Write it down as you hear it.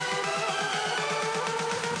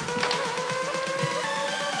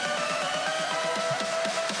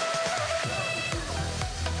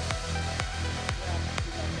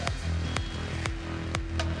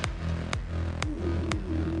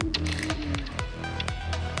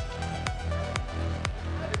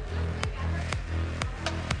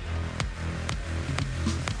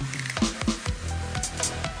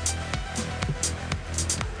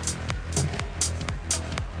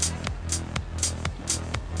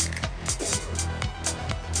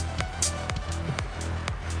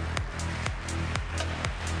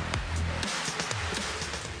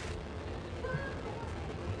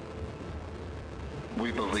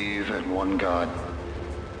in one God,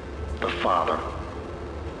 the Father,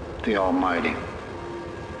 the Almighty,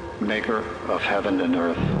 maker of heaven and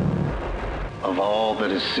earth, of all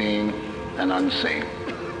that is seen and unseen.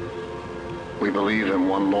 We believe in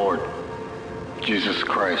one Lord, Jesus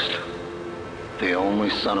Christ, the only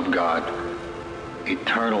Son of God,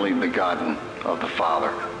 eternally begotten of the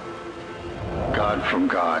Father, God from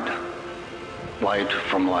God, light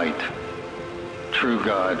from light, true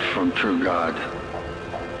God from true God,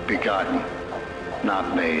 begotten,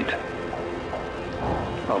 not made,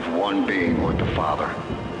 of one being with the Father.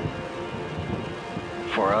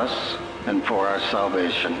 For us and for our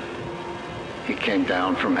salvation, he came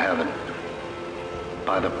down from heaven.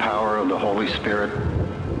 By the power of the Holy Spirit,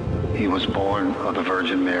 he was born of the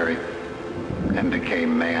Virgin Mary and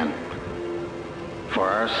became man. For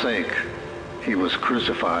our sake, he was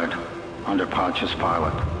crucified under Pontius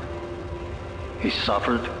Pilate. He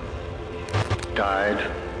suffered, died,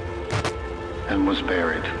 and was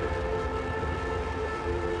buried.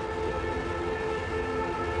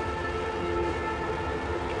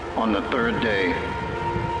 On the third day,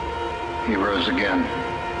 he rose again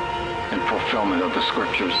in fulfillment of the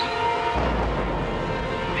Scriptures.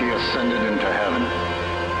 He ascended into heaven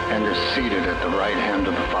and is seated at the right hand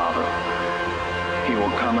of the Father. He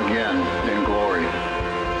will come again in glory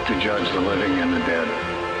to judge the living and the dead,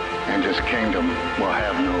 and his kingdom will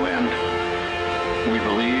have no end. We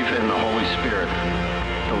believe in the Holy Spirit,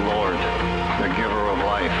 the Lord, the giver of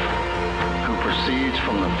life, who proceeds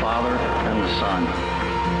from the Father and the Son,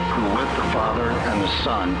 who with the Father and the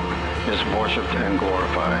Son is worshipped and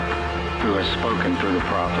glorified, who has spoken through the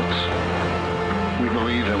prophets. We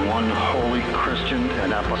believe in one holy Christian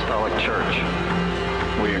and apostolic church.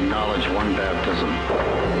 We acknowledge one baptism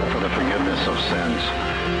for the forgiveness of sins,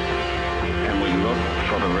 and we look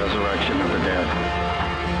for the resurrection of the dead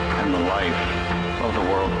and the life of the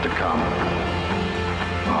world to come.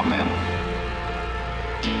 Amen.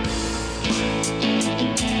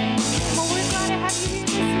 Well, we're glad to have you here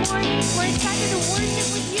this morning. We're excited to worship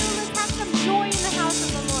with you. Let's have some joy in the house of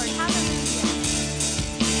the Lord. Hallelujah.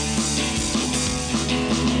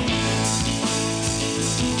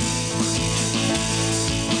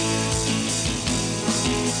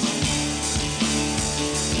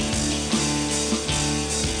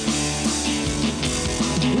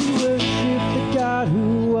 We worship the God who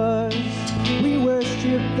was. We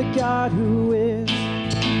worship the God who is.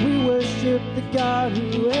 We worship the God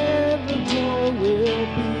who evermore will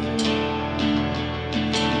be.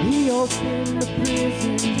 He opened the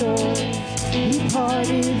prison doors. He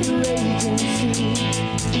parted the raging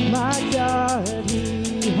sea. My God,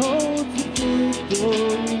 he holds the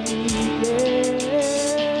victory.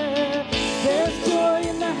 Yeah. There's joy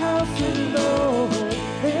in the house of the Lord.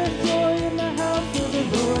 There's joy in the house of the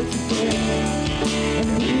Lord today. And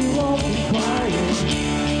we won't be quiet.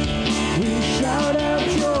 We shout out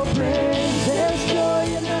your praise. There's joy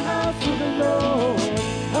in the house of the Lord.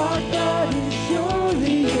 Our God is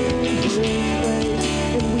surely in this place.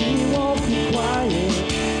 And we won't be quiet.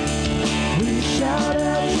 We shout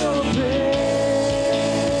out your praise.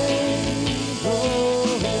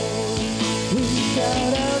 Oh, we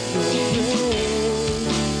shout out your praise.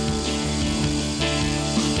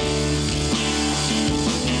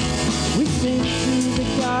 We sing to the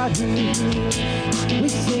God who heals. We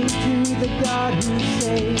sing to the God who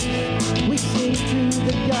saves. We sing to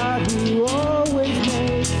the God who always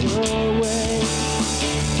makes a way.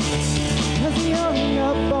 'Cause he hung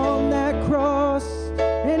up on that cross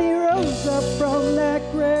and he rose up from that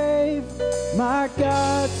grave. My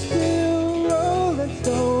God still rolling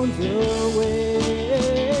stones away.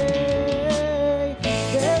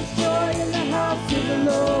 There's joy in the house of the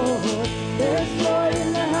Lord. There's joy in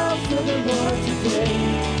the house of the Lord today.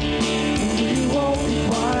 And we won't be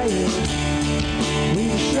quiet. We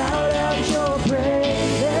shout out your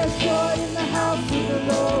praise. There's joy in the house of the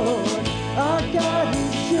Lord. Our God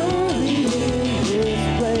is surely in this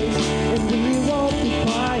place. And we won't be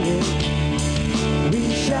quiet. We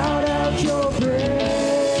shout out your praise.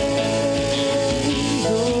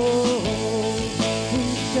 Oh, we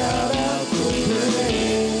shout out your praise.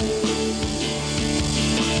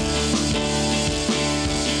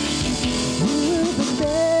 We were the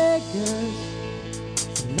beggars,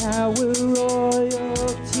 now we're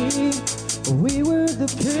royalty. We were the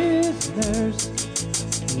prisoners,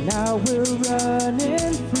 now we're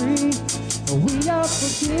running free. We are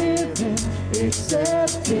forgiven,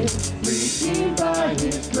 accepted, redeemed by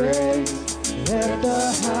his grace. Let the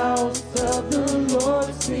house of the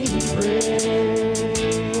Lord sing praise.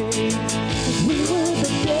 We were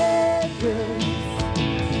the beggars,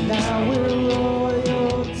 now we're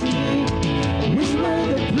royalty. We were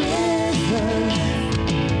the prisoners.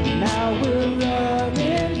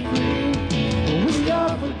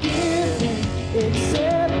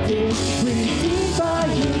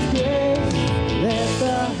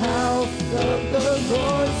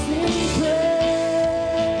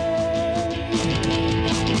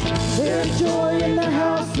 There's joy in the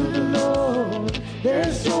house of the Lord.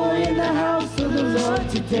 There's joy in the house of the Lord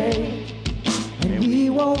today. And we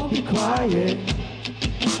won't be quiet.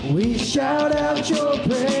 We shout out your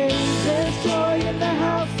praise. There's joy in the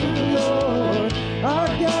house of the Lord. Our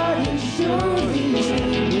God is surely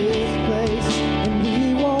in this place. And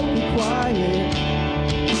we won't be quiet.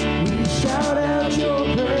 We shout out your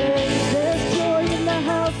praise. There's joy in the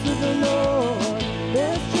house of the Lord.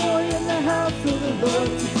 There's joy in the house of the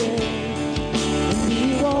Lord today. And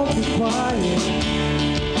we won't be quiet.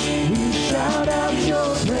 We shout out your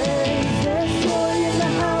praise. There's joy in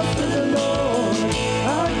the house of the Lord.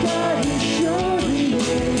 Our God is surely in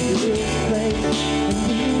this place. And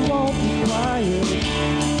we won't be quiet.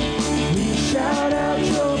 We shout out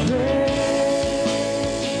your praise.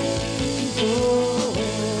 Oh,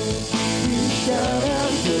 we shout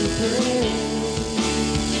out your praise.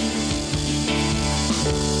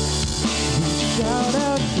 We shout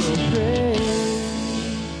out your praise.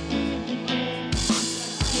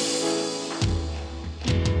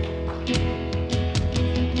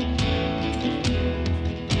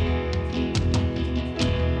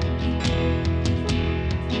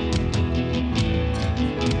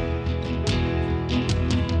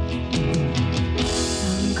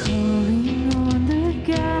 I'm calling on the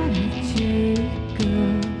God of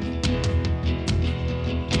Jacob,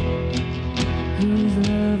 whose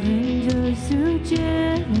love endures through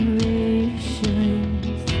generations.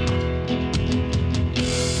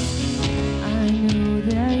 I know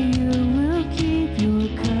that you will keep your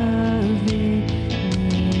covenant.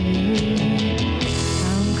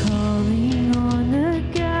 I'm calling on the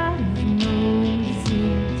God of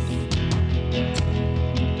Moses,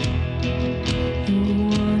 the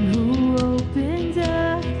one who opened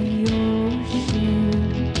up the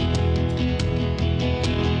ocean.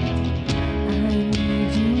 I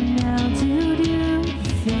need you now to do the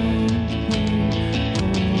same thing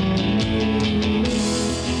for me.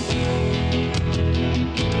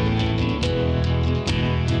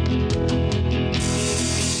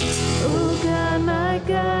 Oh God, my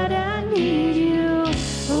God, I need you.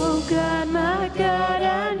 Oh God, my God,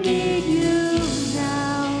 I need you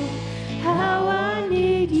now. How I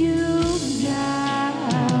need you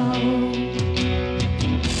now.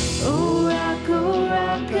 Oh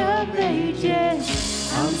rock of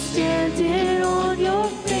ages, I'm standing on your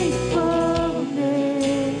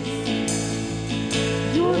faithfulness.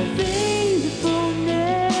 Your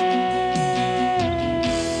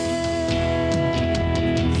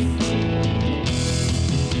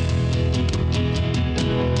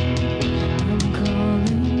I'm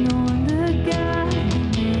calling on the God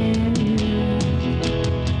of Mary,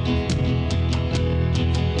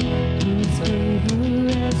 whose favor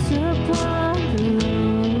rests upon the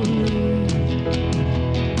lowly.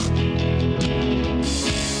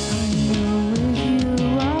 I know with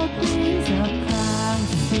you all things are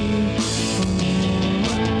possible.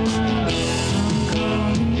 I'm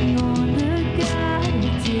calling on the God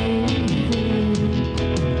of David,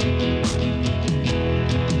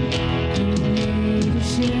 who made a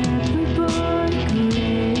shepherd boy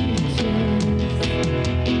courageous.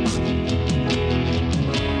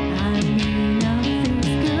 I may not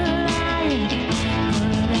face Goliath,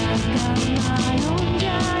 but I've got my own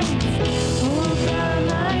giants. Oh God,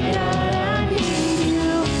 my God, I need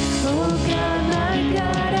you. Oh God, my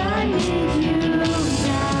God, I need you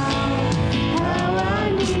now. How I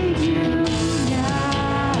need you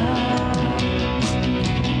now.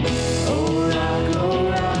 Oh rock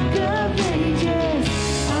of ages,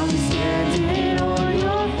 I'm standing on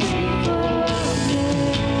your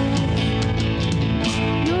faithfulness.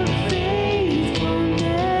 Your faithfulness.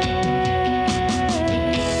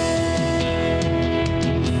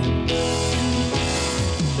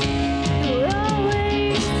 You're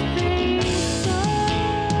always faithful.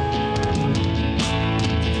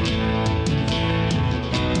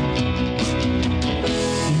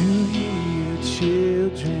 You hear your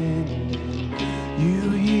children.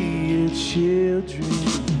 You hear your children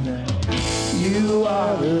now. You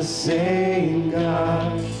are the same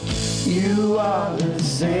God. You are the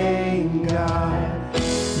same God.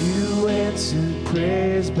 You answered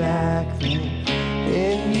prayers back then,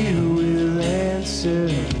 and you will answer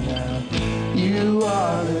now. You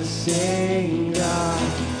are the same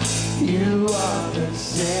God. You are the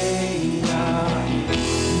same God.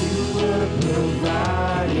 You were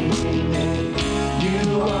providing then.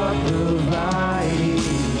 You are providing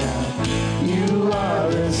now. You are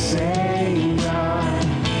the same God.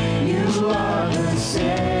 You are the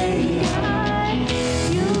same God.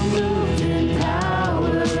 You moved in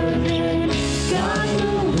power then. God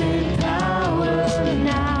moved in power.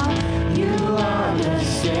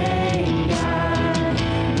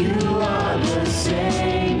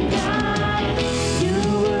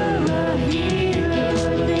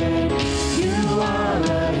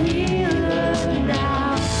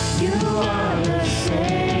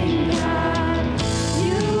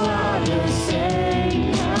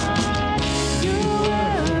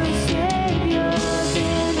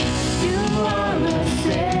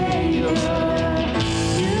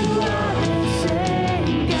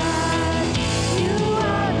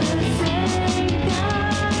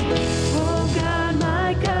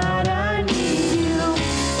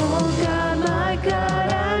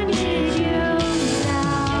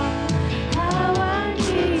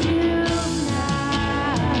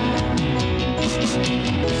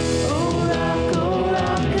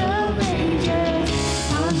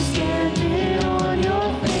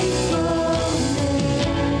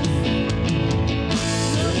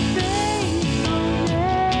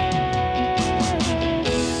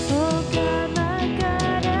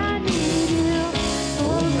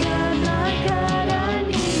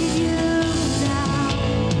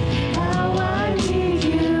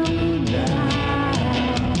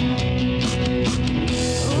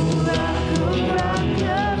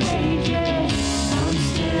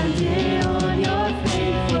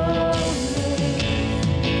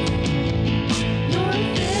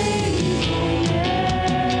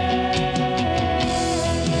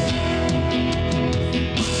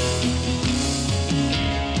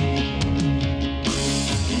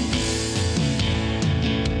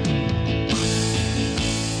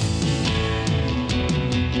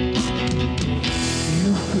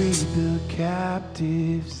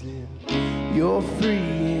 You're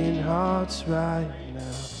freeing hearts right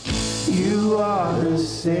now. You are the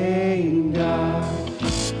same God.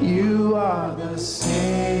 You are the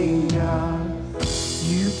same God.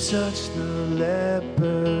 You touch the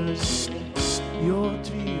lepers. Feel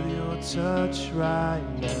your touch right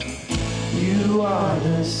now. You are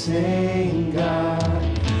the same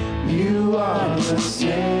God. You are the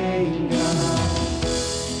same God.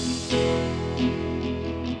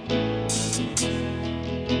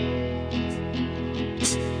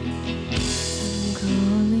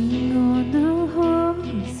 Calling on the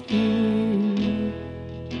Holy Spirit,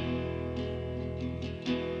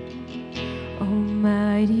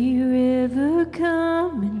 Almighty river,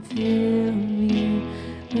 come and fill me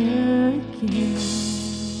again.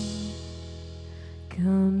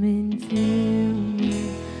 Come and fill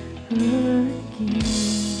me again.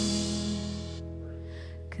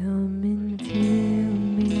 Come and fill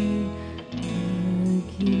me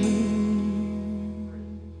again.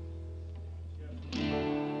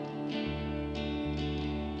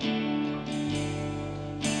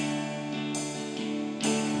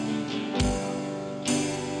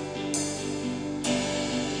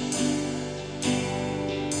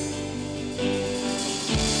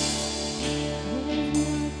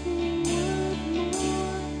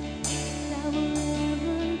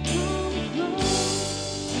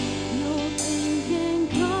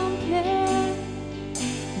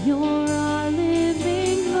 You're our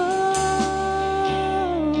living hope.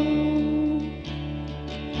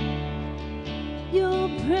 Your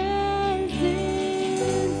presence,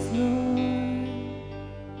 Lord.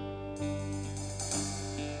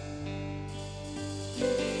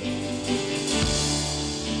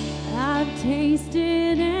 I've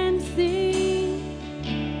tasted and seen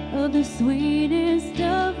of the sweetest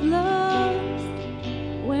of loves,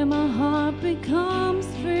 where my heart becomes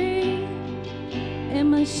free and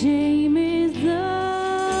my shame is undone.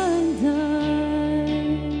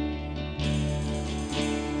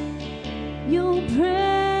 Your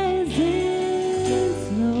presence,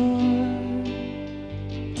 Lord.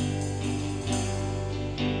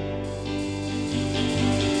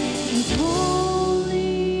 And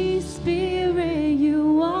Holy Spirit,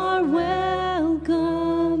 you are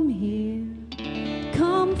welcome here.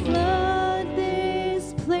 Come flood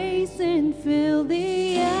this place and fill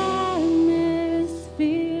the atmosphere.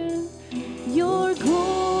 Your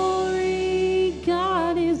glory,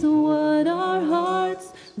 God, is what our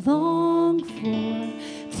hearts long for,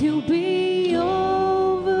 to be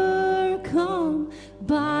overcome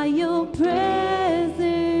by your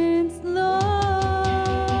presence, Lord.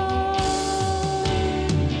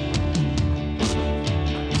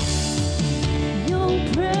 Your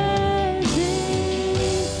presence,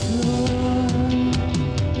 Lord.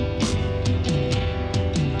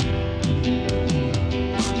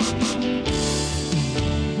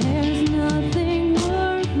 There's nothing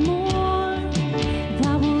worth more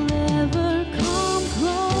that will ever come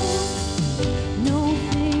close.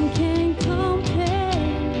 Nothing can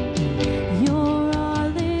compare. You're our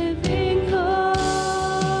living hope.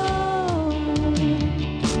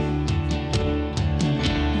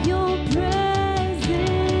 Your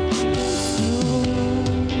presence, Lord.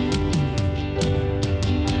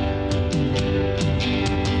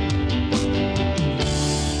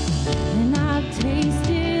 And I've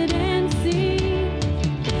tasted and seen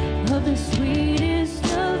of the sweetest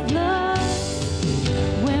of love,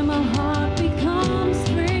 where my heart becomes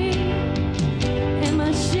free and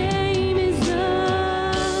my shame is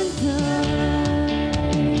undone.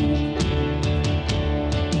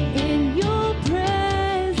 In your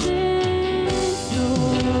presence,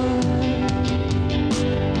 Lord.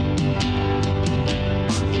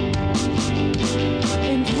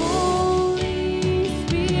 And Holy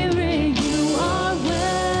Spirit, you are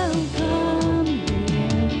welcome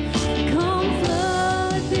here. Come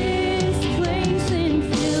flood this place and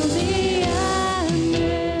fill the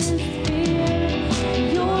atmosphere.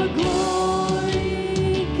 Your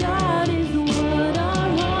glory, God, is what our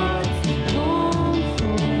hearts long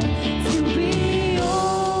for, to be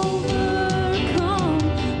overcome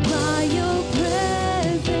by your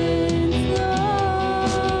presence, Lord.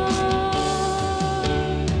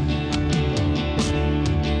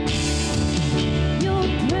 Your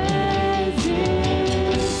presence,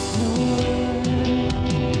 Lord.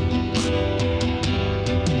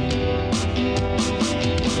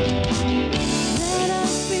 Let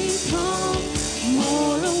us become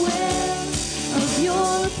more aware of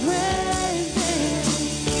your presence.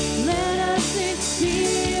 Let us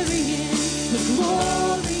experience the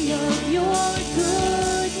glory of your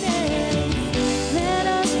goodness. Let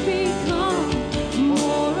us become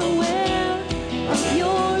more aware of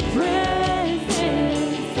your presence.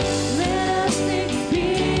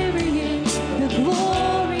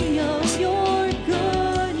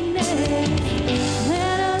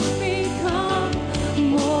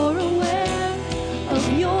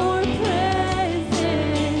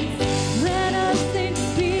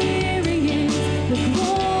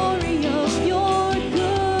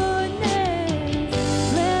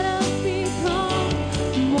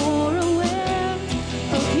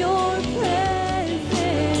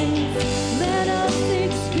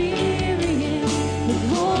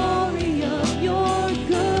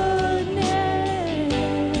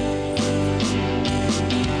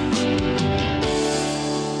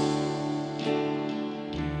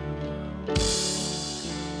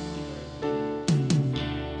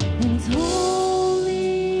 And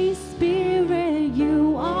Holy Spirit,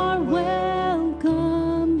 you are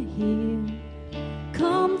welcome here.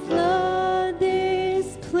 Come flood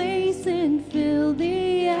this place and fill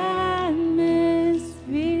the atmosphere.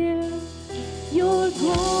 Your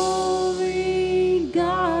glory,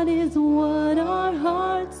 God, is what our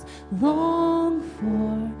hearts long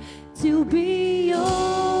for, to be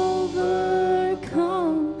overcome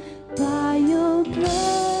by your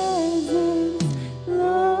presence,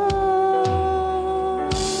 Lord.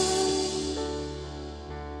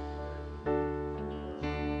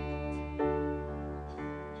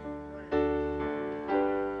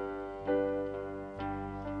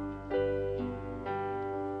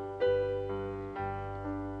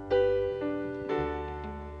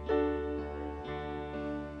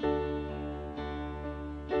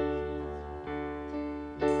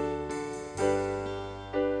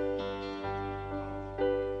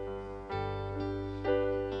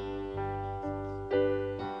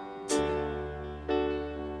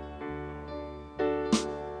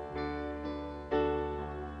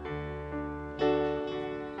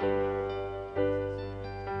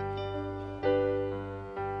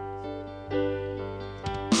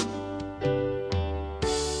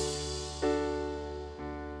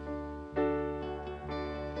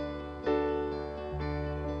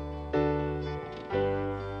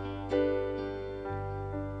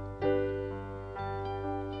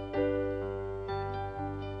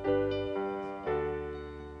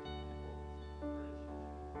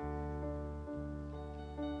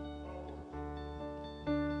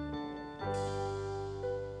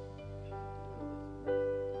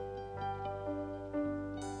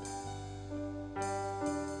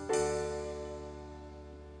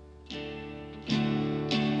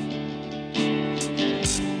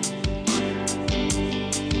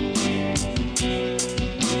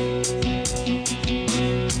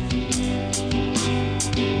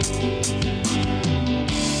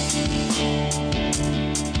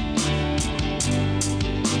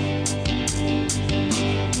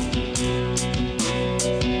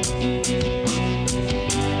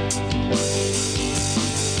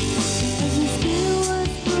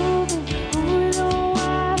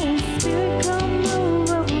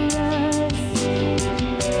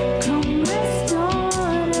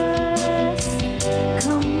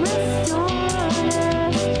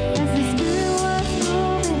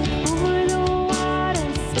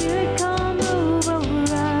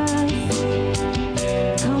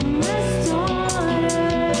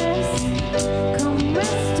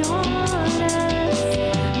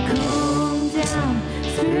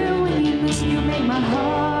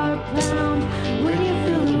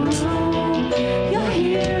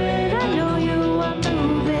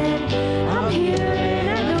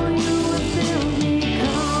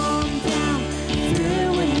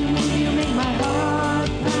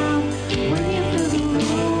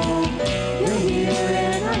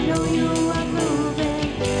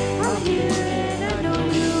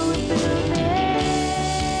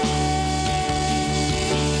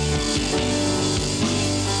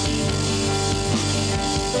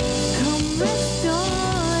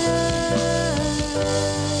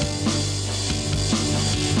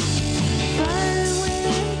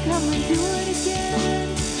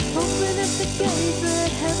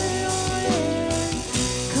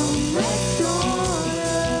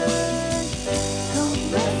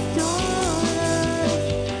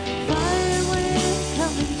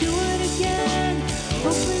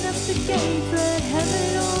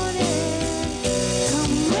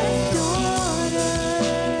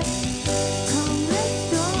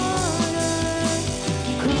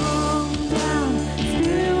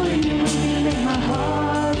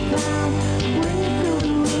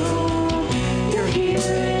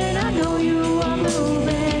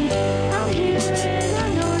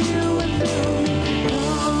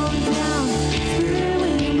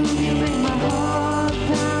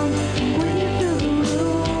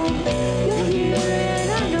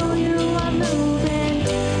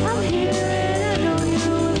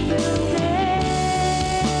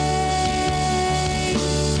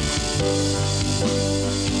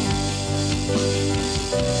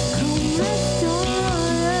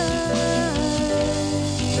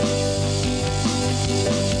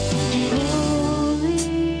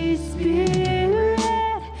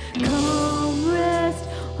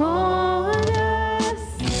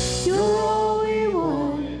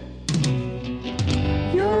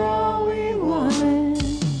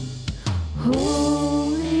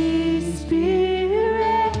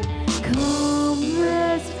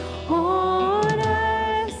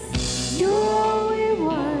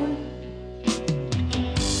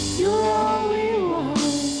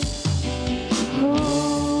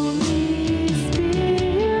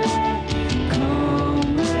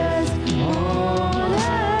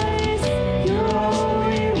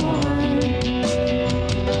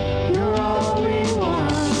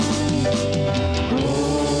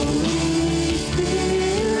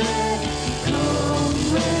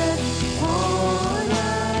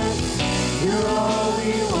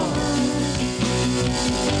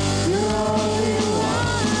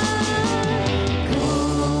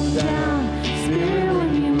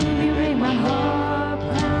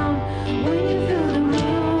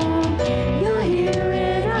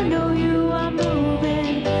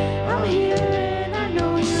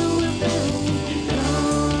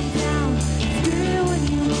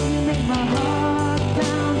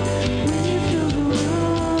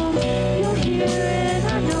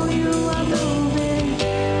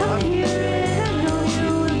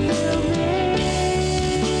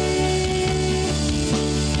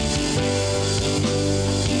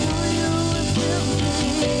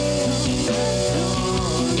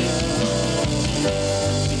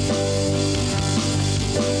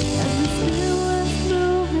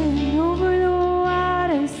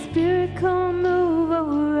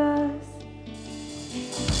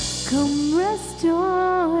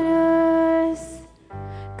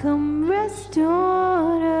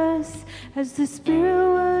 As the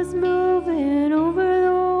Spirit was moving over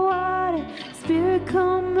the water, Spirit,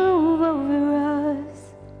 come move over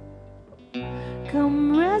us.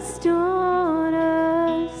 Come rest on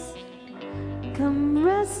us. Come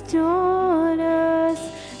rest on us.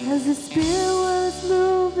 As the Spirit was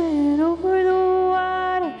moving over the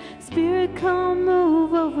water, Spirit, come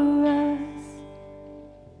move over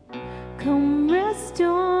us. Come rest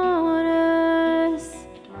on us.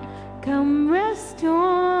 Come rest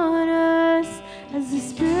on us. As the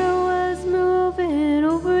Spirit was moving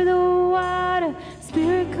over the water,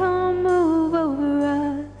 Spirit, come move over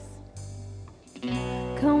us.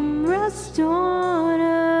 Come rest on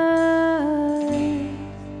us.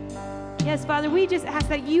 Yes, Father, we just ask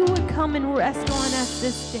that you would come and rest on us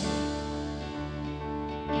this day.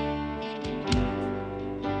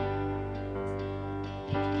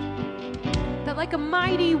 That like a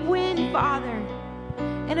mighty wind, Father,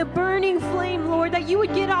 and a burning flame, Lord, that you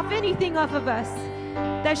would get off anything off of us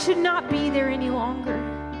that should not be there any longer.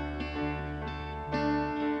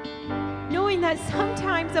 Knowing that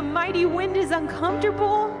sometimes a mighty wind is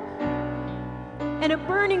uncomfortable and a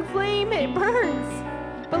burning flame, it burns.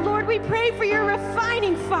 But Lord, we pray for your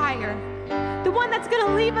refining fire, the one that's going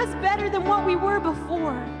to leave us better than what we were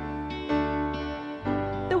before.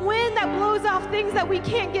 The wind that blows off things that we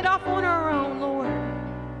can't get off on our own, Lord.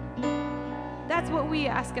 That's what we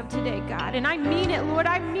ask of today, God. And I mean it, Lord.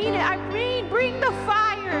 I mean it. I mean, bring the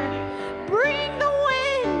fire. Bring the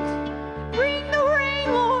wind. Bring the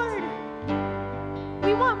rain, Lord.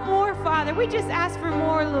 We want more, Father. We just ask for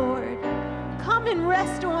more, Lord. Come and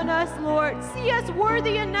rest on us, Lord. See us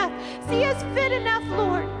worthy enough. See us fit enough,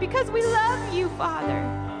 Lord, because we love you, Father,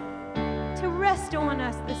 to rest on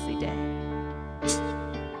us this day.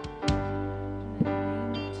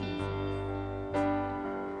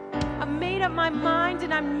 Made up my mind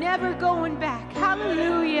and I'm never going back.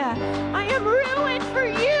 Hallelujah. I am ruined for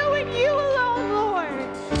you and you alone, Lord.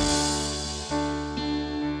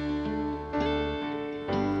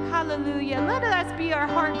 Hallelujah. Let us be our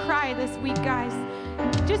heart cry this week, guys.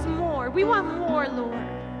 Just more. We want more, Lord.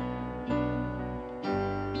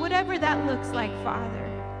 Whatever that looks like, Father.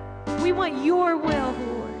 We want your will,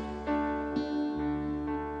 Lord.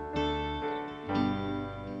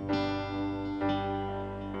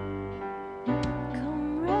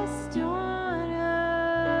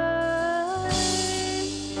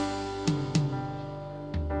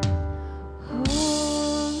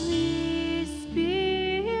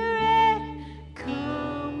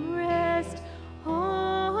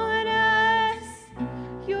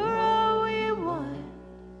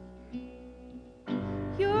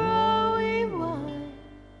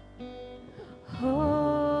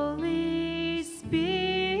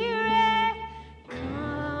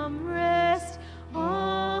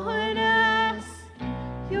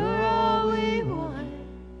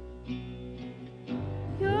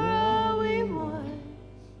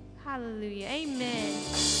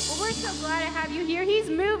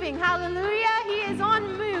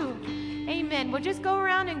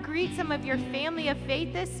 Some of your family of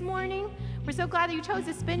faith this morning. We're so glad that you chose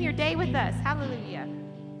to spend your day with us. Hallelujah.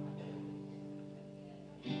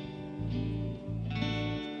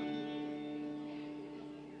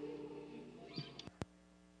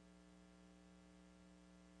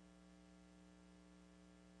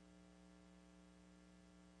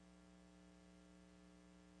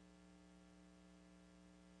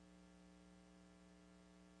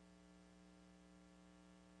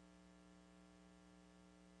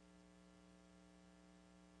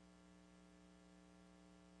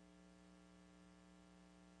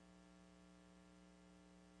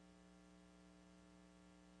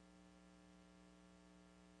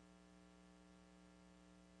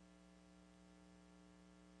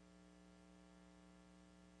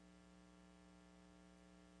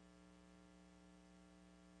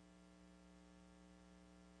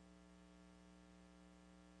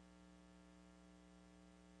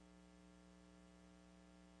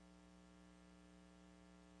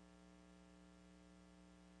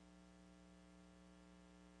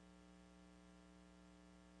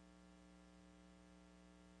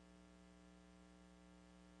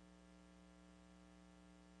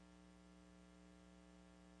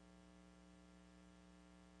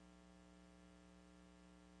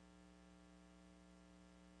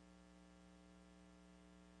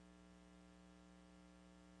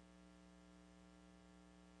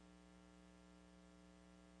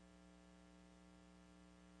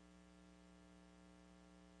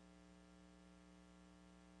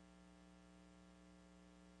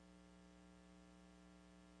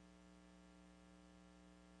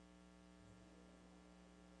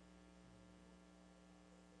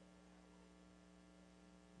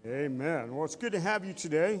 Amen. Well, it's good to have you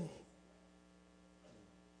today.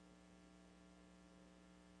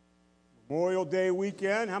 Memorial Day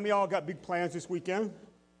weekend. How many of y'all got big plans this weekend?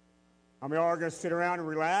 How many of y'all are going to sit around and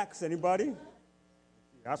relax? Anybody?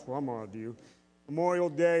 That's what I'm going to do. Memorial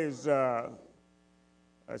Day is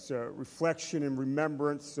it's a reflection and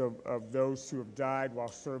remembrance of those who have died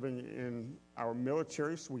while serving in our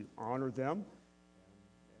military, so we honor them.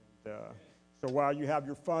 So while you have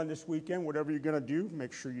your fun this weekend, whatever you're going to do,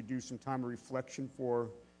 make sure you do some time of reflection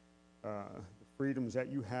for the freedoms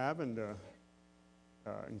that you have and the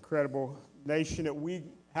incredible nation that we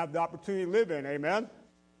have the opportunity to live in. Amen?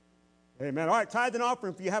 Amen. All right, tithe and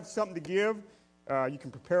offering. If you have something to give, you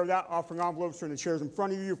can prepare that. Offering envelopes are in the chairs in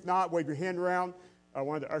front of you. If not, wave your hand around.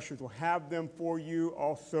 One of the ushers will have them for you.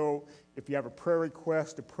 Also, if you have a prayer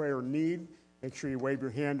request, a prayer need, make sure you wave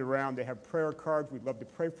your hand around. They have prayer cards. We'd love to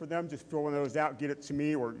pray for them. Just fill one of those out, get it to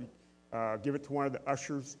me, or give it to one of the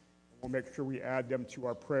ushers. We'll make sure we add them to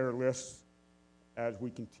our prayer list as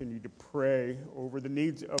we continue to pray over the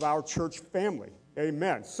needs of our church family.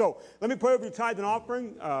 Amen. So let me pray over your tithe and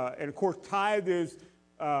offering. And of course, tithe is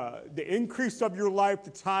the increase of your life.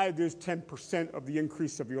 The tithe is 10% of the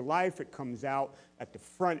increase of your life. It comes out at the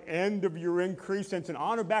front end of your increase. And it's an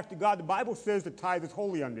honor back to God. The Bible says the tithe is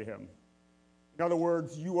holy unto him. In other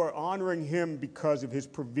words, you are honoring him because of his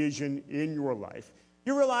provision in your life.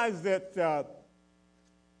 You realize that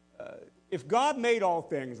if God made all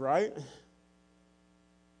things, right,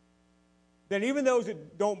 then even those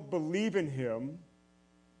that don't believe in him,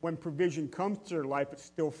 when provision comes to their life, it's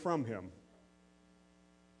still from him.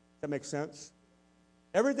 Does that make sense?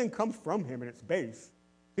 Everything comes from him in its base.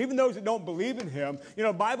 Even those that don't believe in him, you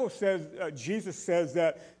know, the Bible says, Jesus says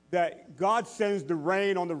that God sends the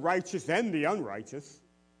rain on the righteous and the unrighteous.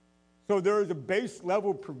 So there is a base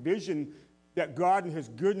level of provision that God in his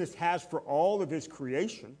goodness has for all of his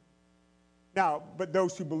creation. Now, but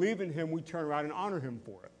those who believe in him, we turn around and honor him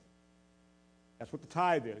for it. That's what the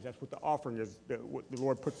tithe is. That's what the offering is, what the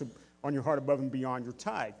Lord puts on your heart above and beyond your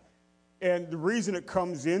tithe. And the reason it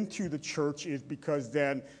comes into the church is because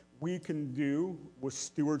then we can do with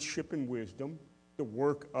stewardship and wisdom the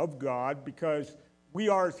work of God, because we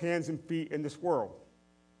are his hands and feet in this world.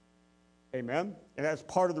 Amen? And that's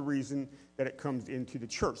part of the reason that it comes into the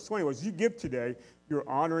church. So anyways, you give today, you're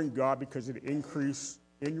honoring God because of the increase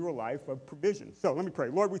in your life of provision. So let me pray.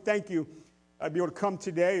 Lord, we thank you I'd be able to come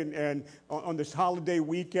today and on this holiday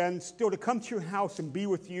weekend, still to come to your house and be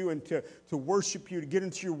with you and to worship you, to get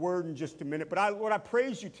into your word in just a minute. But Lord, I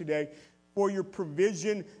praise you today for your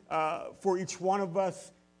provision for each one of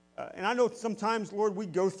us. And I know sometimes, Lord, we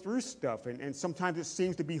go through stuff, and sometimes it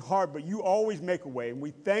seems to be hard, but you always make a way, and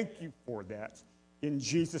we thank you for that. In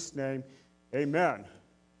Jesus' name, amen.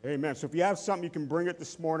 Amen. So if you have something, you can bring it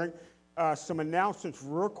this morning. Some announcements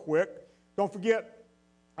real quick. Don't forget,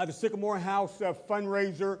 the Sycamore House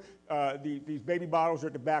fundraiser. These baby bottles are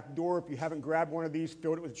at the back door. If you haven't grabbed one of these,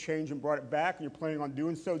 filled it with change and brought it back, and you're planning on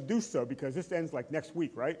doing so, do so, because this ends like next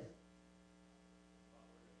week, right?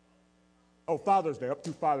 Oh, Father's Day, up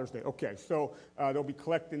through Father's Day. Okay, so they'll be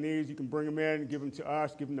collecting these. You can bring them in, give them to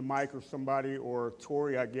us, give them to Mike or somebody, or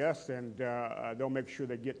Tori, I guess, and they'll make sure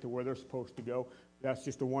they get to where they're supposed to go. That's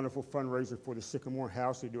just a wonderful fundraiser for the Sycamore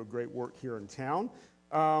House. They do a great work here in town.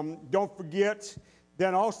 Don't forget,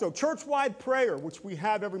 then also, church-wide prayer, which we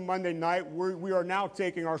have every Monday night. We are now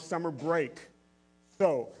taking our summer break.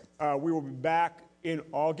 So we will be back in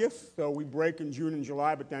August. So we break in June and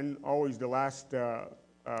July, but then always the last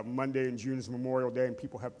Monday in June is Memorial Day, and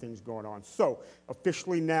people have things going on. So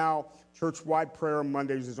officially now, church-wide prayer on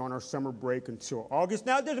Mondays is on our summer break until August.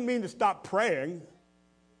 Now, it doesn't mean to stop praying.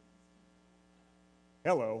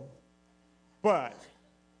 Hello. But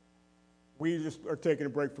we just are taking a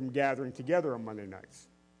break from gathering together on Monday nights.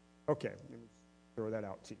 Okay, let me throw that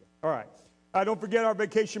out to you. All right. Don't forget our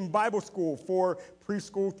Vacation Bible School for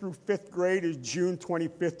preschool through 5th grade is June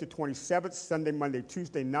 25th to 27th, Sunday, Monday,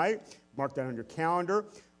 Tuesday night. Mark that on your calendar.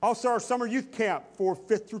 Also, our summer youth camp for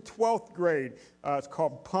 5th through 12th grade. It's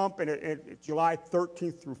called Pump, and it's July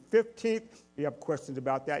 13th through 15th. If you have questions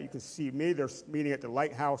about that, you can see me. They're meeting at the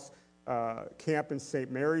Lighthouse camp in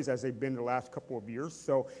St. Mary's, as they've been the last couple of years.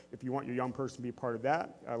 So if you want your young person to be a part of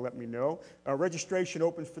that, let me know. Registration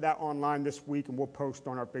opens for that online this week, and we'll post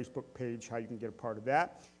on our Facebook page how you can get a part of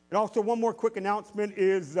that. And also, one more quick announcement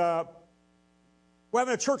is we're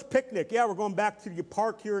having a church picnic. Yeah, we're going back to the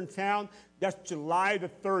park here in town. That's July the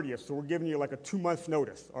 30th, so we're giving you like a 2-month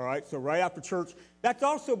notice, all right? So right after church. That's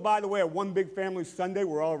also, by the way, a One Big Family Sunday.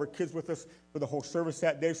 We're all of our kids with us for the whole service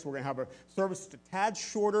that day, so we're going to have a service a tad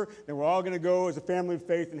shorter, and we're all going to go as a family of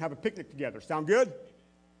faith and have a picnic together. Sound good?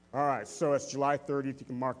 All right, so it's July 30th. You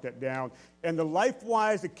can mark that down. And the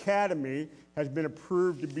LifeWise Academy has been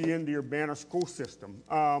approved to be in the Urbana school system.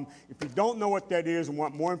 If you don't know what that is and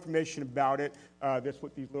want more information about it, that's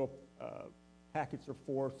what these little packets are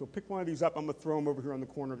for. So pick one of these up. I'm going to throw them over here on the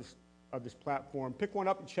corner of this platform. Pick one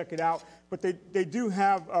up and check it out. But they do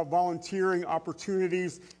have volunteering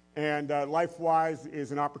opportunities, and LifeWise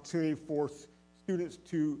is an opportunity for students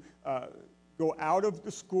to go out of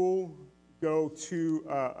the school, go to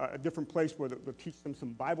a different place where they'll teach them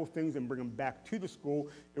some Bible things and bring them back to the school.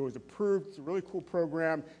 It was approved. It's a really cool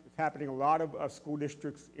program. It's happening in a lot of school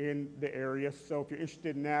districts in the area. So if you're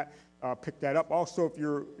interested in that, pick that up. Also, if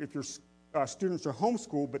your students are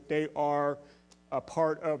homeschooled, but they are a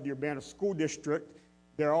part of the Urbana School District,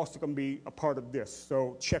 they're also going to be a part of this.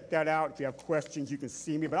 So check that out. If you have questions, you can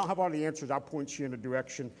see me. But I don't have all the answers. I'll point you in a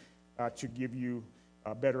direction to give you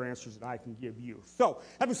better answers than I can give you. So,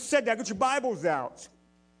 having said that, get your Bibles out.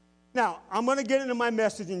 Now, I'm going to get into my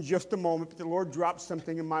message in just a moment, but the Lord dropped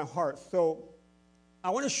something in my heart. So, I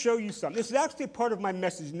want to show you something. This is actually a part of my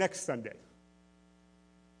message next Sunday.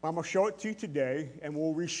 I'm going to show it to you today, and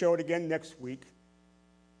we'll re-show it again next week.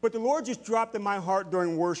 But the Lord just dropped in my heart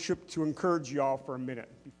during worship to encourage you all for a minute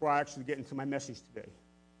before I actually get into my message today.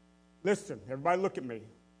 Listen, everybody look at me.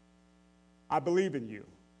 I believe in you.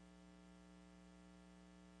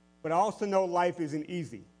 But I also know life isn't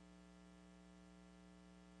easy.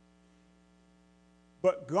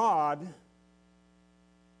 But God,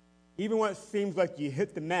 even when it seems like you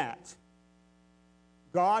hit the mat,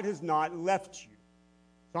 God has not left you.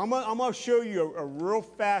 So I'm going to show you a real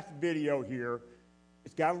fast video here.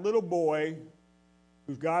 It's got a little boy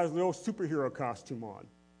who's got his little superhero costume on,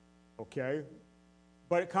 okay?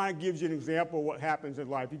 But it kind of gives you an example of what happens in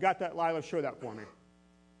life. You got that, Lila? Show that for me.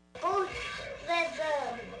 Oh, there's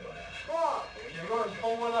what? You won't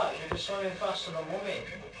pull one up, you're just swimming faster than Mummy.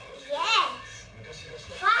 Yes.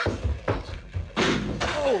 Fast.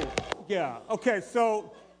 Oh, yeah. Okay,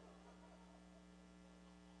 so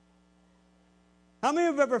how many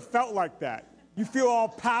of you have ever felt like that? You feel all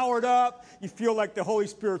powered up. You feel like the Holy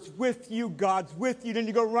Spirit's with you, God's with you. Then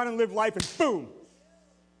you go run and live life, and boom.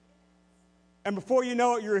 And before you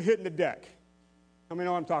know it, you're hitting the deck. How many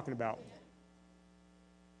know what I'm talking about?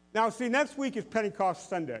 Now, see, next week is Pentecost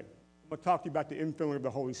Sunday. I'm going to talk to you about the infilling of the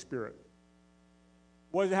Holy Spirit.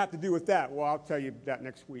 What does it have to do with that? Well, I'll tell you that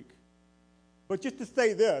next week. But just to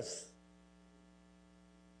say this,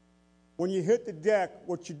 when you hit the deck,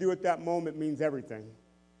 what you do at that moment means everything.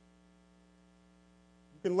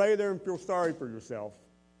 You can lay there and feel sorry for yourself.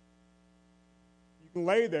 You can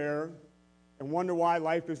lay there and wonder why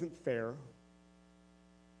life isn't fair.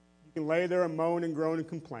 You can lay there and moan and groan and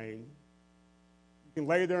complain. You can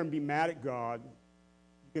lay there and be mad at God.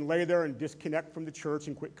 You can lay there and disconnect from the church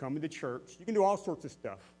and quit coming to church. You can do all sorts of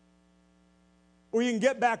stuff. Or you can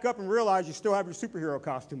get back up and realize you still have your superhero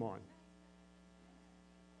costume on.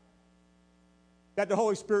 That the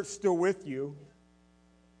Holy Spirit's still with you.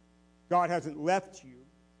 God hasn't left you.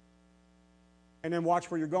 And then watch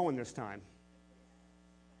where you're going this time.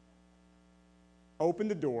 Open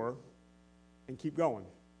the door and keep going.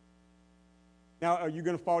 Now, are you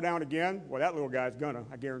going to fall down again? Well, that little guy's going to,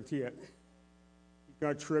 I guarantee it. He's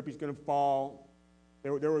going to trip, he's going to fall.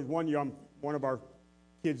 There was one of our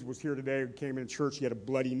kids was here today who came into church, he had a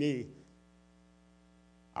bloody knee.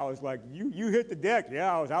 I was like, you hit the deck.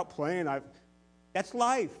 Yeah, I was out playing. That's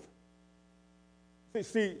life.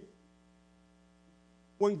 See,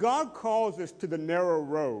 when God calls us to the narrow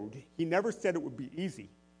road, he never said it would be easy.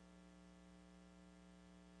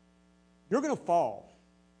 You're going to fall.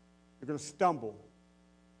 You're going to stumble.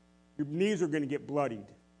 Your knees are going to get bloodied.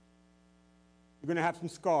 You're going to have some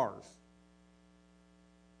scars.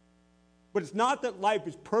 But it's not that life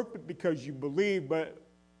is perfect because you believe, but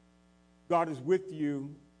God is with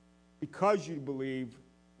you because you believe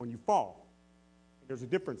when you fall. There's a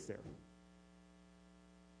difference there.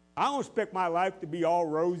 I don't expect my life to be all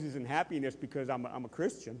roses and happiness because I'm a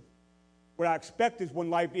Christian. What I expect is when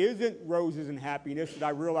life isn't roses and happiness, that I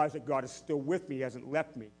realize that God is still with me, he hasn't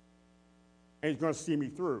left me. And he's going to see me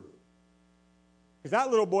through. Because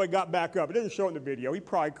that little boy got back up. It didn't show it in the video. He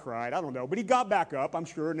probably cried. I don't know. But he got back up, I'm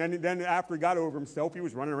sure. And then after he got over himself, he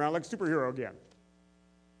was running around like a superhero again.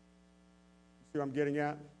 See what I'm getting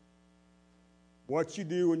at? What you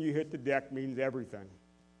do when you hit the deck means everything.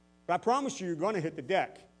 But I promise you, you're going to hit the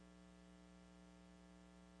deck.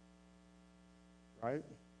 Right?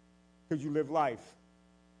 Because you live life.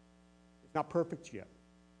 It's not perfect yet.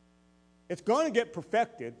 It's going to get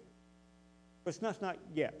perfected, but it's not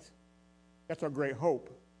yet. That's our great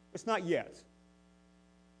hope. It's not yet.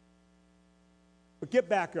 But get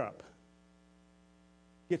back up.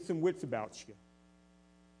 get some wits about you.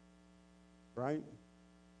 Right?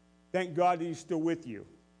 Thank God that he's still with you.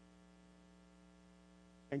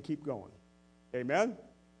 And keep going. Amen?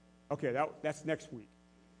 Okay, that's next week.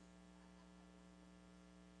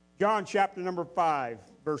 John chapter number 5,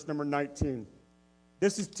 verse number 19.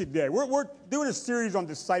 This is today. We're doing a series on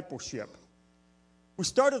discipleship. We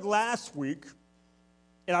started last week,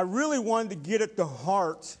 and I really wanted to get at the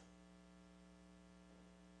heart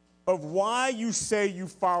of why you say you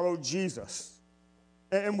follow Jesus.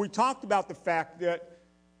 And we talked about the fact that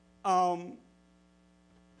our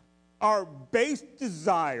base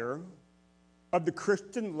desire of the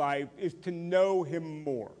Christian life is to know him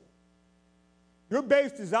more. Your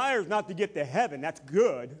base desire is not to get to heaven. That's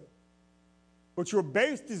good. But your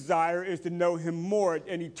base desire is to know him more.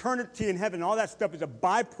 And eternity in heaven, all that stuff is a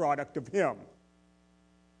byproduct of him.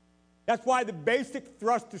 That's why the basic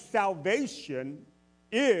thrust of salvation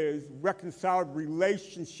is reconciled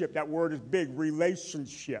relationship. That word is big,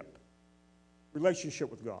 relationship.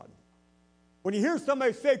 Relationship with God. When you hear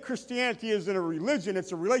somebody say Christianity isn't a religion,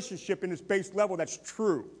 it's a relationship in its base level, that's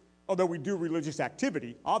true. Although we do religious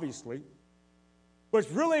activity, obviously. But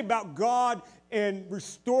it's really about God and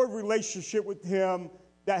restored relationship with him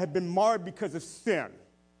that had been marred because of sin.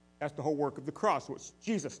 That's the whole work of the cross, which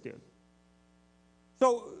Jesus did.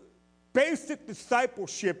 So basic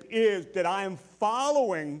discipleship is that I am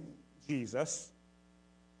following Jesus,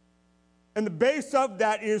 and the base of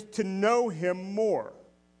that is to know him more.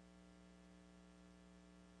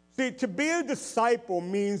 See, to be a disciple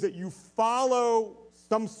means that you follow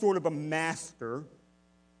some sort of a master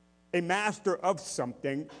of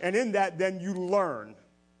something, and in that, then you learn.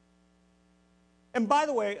 And by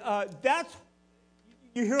the way,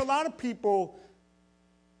 you hear a lot of people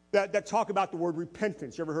that talk about the word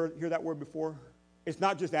repentance. You ever hear that word before? It's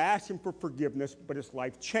not just asking for forgiveness, but it's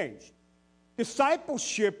life change.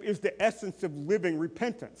 Discipleship is the essence of living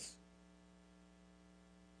repentance.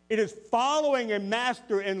 It is following a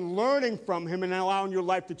master and learning from him and allowing your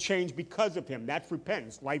life to change because of him. That's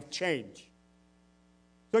repentance, life change.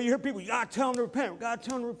 So you hear people, you got to tell them to repent. Got to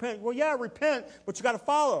tell them to repent. Well, yeah, repent, but you got to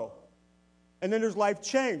follow. And then there's life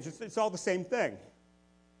change. It's all the same thing.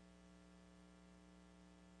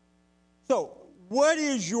 So, what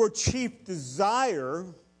is your chief desire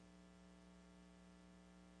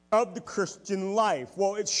of the Christian life?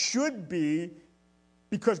 Well, it should be,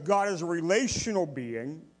 because God is a relational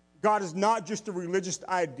being. God is not just a religious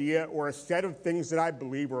idea or a set of things that I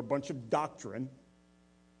believe or a bunch of doctrine.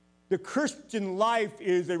 The Christian life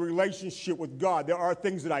is a relationship with God. There are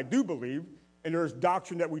things that I do believe, and there's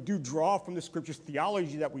doctrine that we do draw from the Scriptures,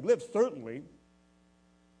 theology that we live, certainly.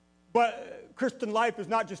 But Christian life is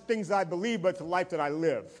not just things that I believe, but it's a life that I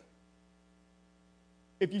live.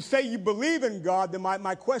 If you say you believe in God, then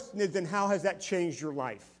my question is, then how has that changed your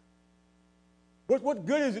life? What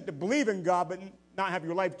good is it to believe in God but not have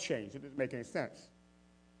your life changed? It doesn't make any sense.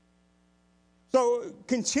 So,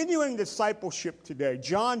 continuing discipleship today,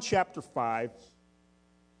 John chapter 5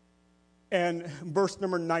 and verse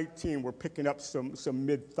number 19, we're picking up some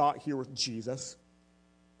mid-thought here with Jesus.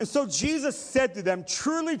 And so Jesus said to them,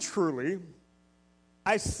 "Truly, truly,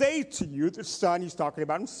 I say to you," the Son, he's talking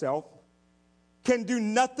about himself, "can do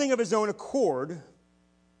nothing of his own accord,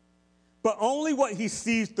 but only what he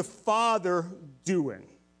sees the Father doing."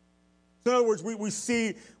 So in other words, we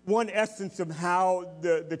see one essence of how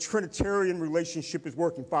the Trinitarian relationship is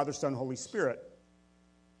working, Father, Son, Holy Spirit.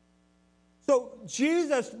 So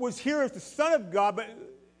Jesus was here as the Son of God, but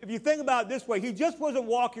if you think about it this way, he just wasn't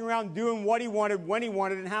walking around doing what he wanted, when he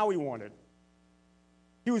wanted, and how he wanted.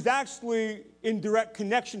 He was actually in direct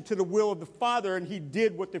connection to the will of the Father, and he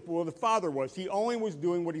did what the will of the Father was. He only was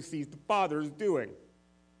doing what he sees the Father is doing.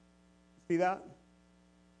 See that?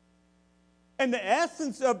 And the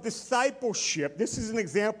essence of discipleship, this is an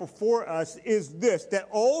example for us, is this, that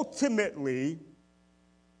ultimately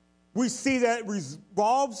we see that it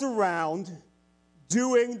revolves around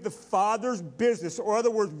doing the Father's business, or in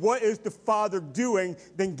other words, what is the Father doing,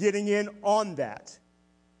 then getting in on that.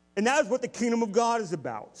 And that is what the kingdom of God is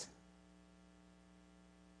about.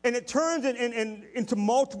 And it turns into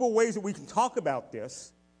multiple ways that we can talk about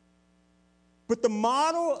this. But the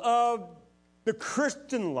model of the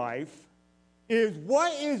Christian life is,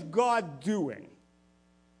 what is God doing?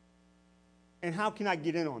 And how can I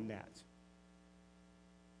get in on that?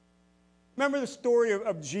 Remember the story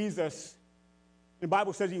of Jesus? The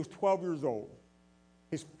Bible says he was 12 years old.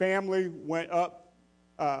 His family went up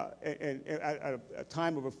at a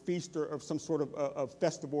time of a feast or of some sort of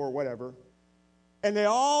festival or whatever. And they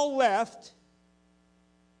all left.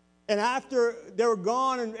 And after they were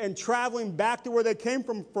gone and traveling back to where they came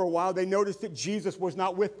from for a while, they noticed that Jesus was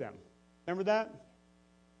not with them. Remember that?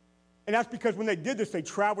 And that's because when they did this, they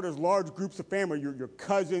traveled as large groups of family, your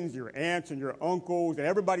cousins, your aunts, and your uncles, and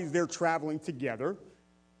everybody's there traveling together.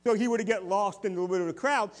 So he would get lost in a little bit of the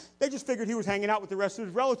crowd. They just figured he was hanging out with the rest of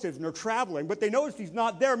his relatives, and they're traveling. But they noticed he's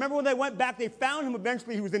not there. Remember when they went back, they found him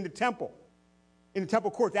eventually. He was in the temple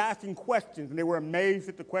courts, asking questions, and they were amazed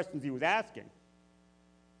at the questions he was asking.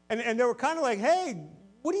 And they were kind of like, hey,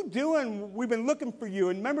 what are you doing? We've been looking for you.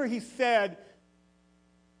 And remember he said,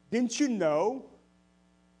 didn't you know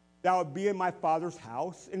that I would be in my Father's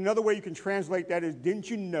house? And another way you can translate that is, didn't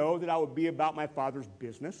you know that I would be about my Father's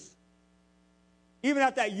business? Even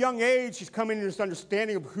at that young age, he's coming to this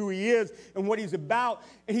understanding of who he is and what he's about.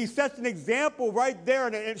 And he sets an example right there,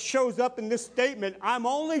 and it shows up in this statement, I'm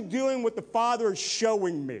only doing what the Father is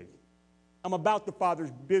showing me. I'm about the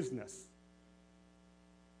Father's business.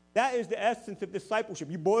 That is the essence of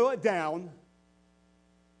discipleship. You boil it down,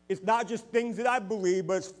 it's not just things that I believe,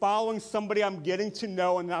 but it's following somebody I'm getting to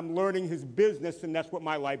know, and I'm learning his business, and that's what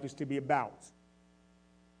my life is to be about.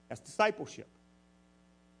 That's discipleship.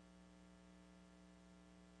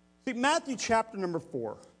 See, Matthew chapter number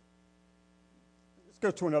 4. Let's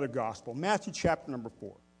go to another gospel. Matthew chapter number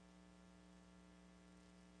 4.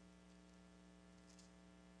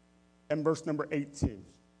 And verse number 18.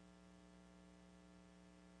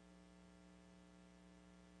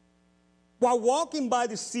 While walking by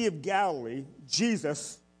the Sea of Galilee,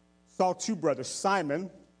 Jesus saw two brothers, Simon,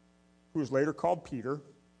 who was later called Peter,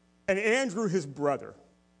 and Andrew, his brother.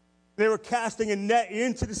 They were casting a net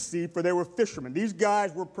into the sea, for they were fishermen. These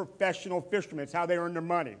guys were professional fishermen. It's how they earned their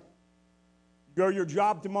money. You go to your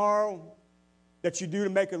job tomorrow that you do to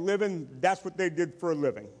make a living, that's what they did for a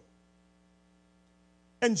living.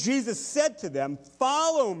 And Jesus said to them,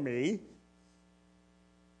 follow me,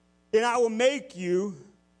 and I will make you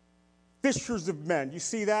fishers of men. You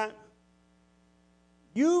see that?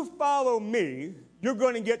 You follow me, you're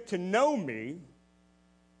going to get to know me,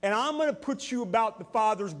 and I'm going to put you about the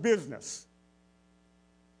Father's business.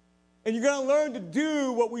 And you're going to learn to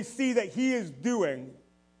do what we see that he is doing.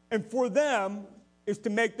 And for them, is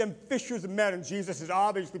to make them fishers of men. And Jesus is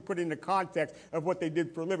obviously putting in the context of what they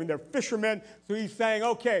did for a living. They're fishermen. So he's saying,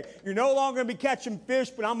 okay, you're no longer going to be catching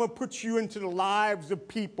fish, but I'm going to put you into the lives of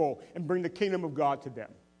people and bring the kingdom of God to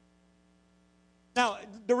them. Now,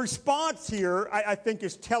 the response here, I think,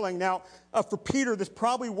 is telling. Now, for Peter, this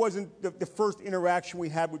probably wasn't the first interaction he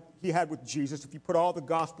had with Jesus. If you put all the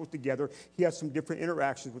Gospels together, he had some different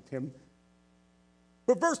interactions with him.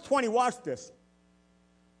 But verse 20, watch this.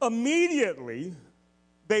 Immediately,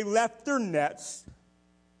 they left their nets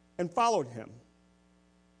and followed him.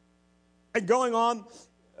 And going on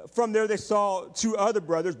from there, they saw two other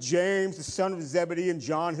brothers, James, the son of Zebedee, and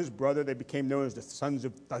John, his brother. They became known as the sons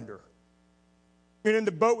of thunder. And in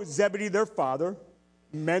the boat with Zebedee, their father,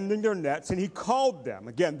 mending their nets, and he called them.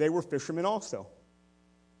 Again, they were fishermen also.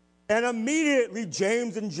 And immediately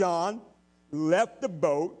James and John left the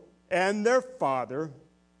boat and their father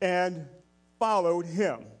and followed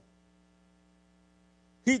him.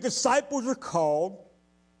 Disciples are called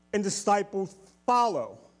and disciples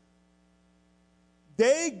follow.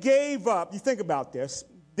 They gave up, you think about this,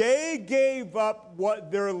 they gave up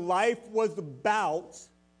what their life was about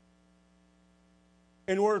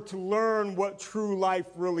in order to learn what true life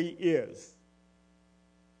really is.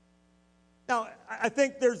 Now, I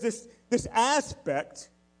think there's this aspect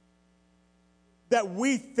that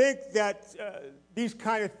we think that these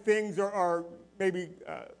kind of things are maybe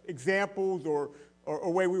examples or a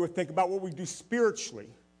way we would think about what we do spiritually.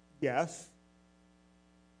 Yes.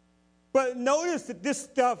 But notice that this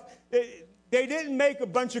stuff, they didn't make a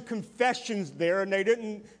bunch of confessions there, and they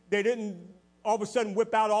didn't all of a sudden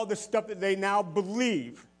whip out all this stuff that they now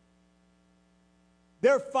believe.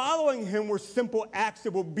 Their following him were simple acts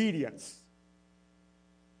of obedience.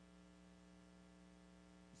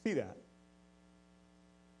 See that?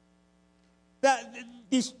 That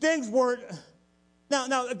these things weren't...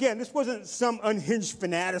 Now, again, this wasn't some unhinged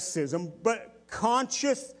fanaticism, but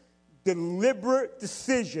conscious, deliberate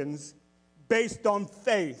decisions based on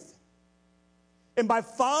faith. And by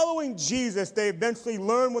following Jesus, they eventually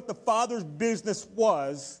learned what the Father's business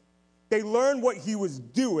was. They learned what he was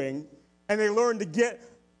doing, and they learned to get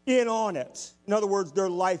in on it. In other words, their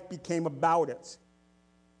life became about it.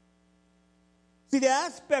 See, the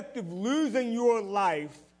aspect of losing your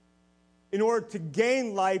life in order to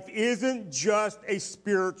gain life isn't just a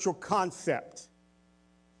spiritual concept.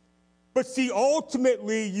 But see,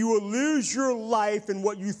 ultimately, you will lose your life in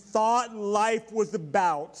what you thought life was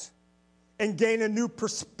about, and gain a new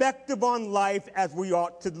perspective on life as we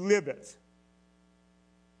ought to live it.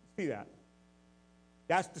 See that?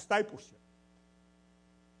 That's discipleship.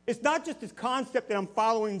 It's not just this concept that I'm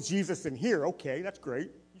following Jesus in here. Okay, that's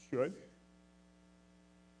great. You should.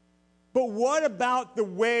 But what about the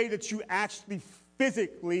way that you actually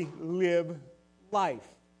physically live life?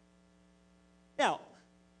 Now,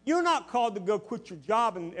 you're not called to go quit your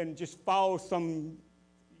job and just follow some.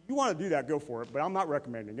 You want to do that, go for it, but I'm not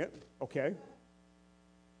recommending it, okay?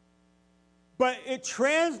 But it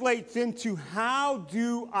translates into how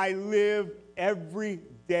do I live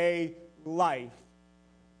everyday life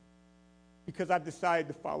because I've decided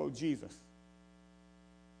to follow Jesus.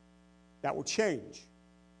 That will change.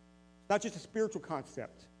 It's not just a spiritual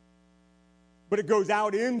concept, but it goes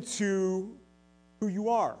out into who you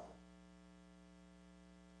are.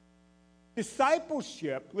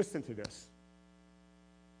 Discipleship, listen to this,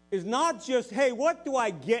 is not just, hey, what do I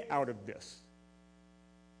get out of this?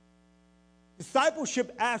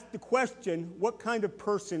 Discipleship asks the question, what kind of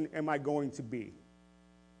person am I going to be?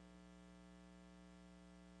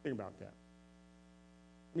 Think about that.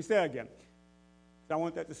 Let me say that again, because I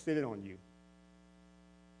want that to sit in on you.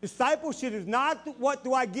 Discipleship is not what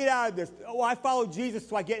do I get out of this? Oh, I follow Jesus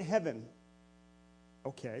so I get heaven.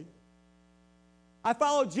 Okay. I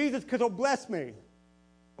follow Jesus because he'll bless me.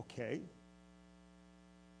 Okay.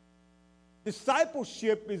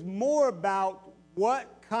 Discipleship is more about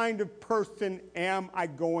what kind of person am I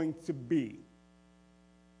going to be?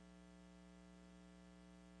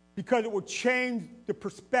 Because it will change the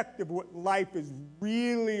perspective of what life is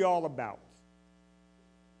really all about.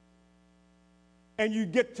 And you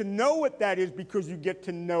get to know what that is because you get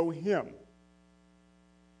to know him.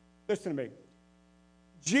 Listen to me.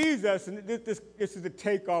 Jesus, and this is a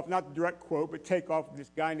takeoff, not the direct quote, but takeoff of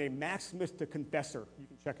this guy named Maximus the Confessor. You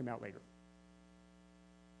can check him out later.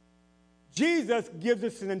 Jesus gives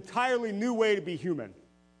us an entirely new way to be human.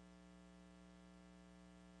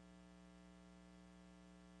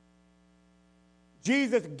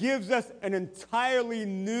 Jesus gives us an entirely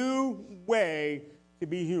new way to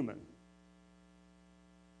be human.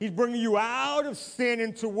 He's bringing you out of sin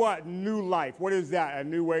into what? New life. What is that? A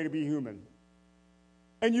new way to be human.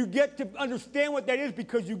 And you get to understand what that is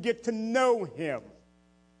because you get to know him.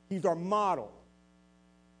 He's our model.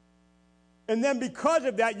 And then because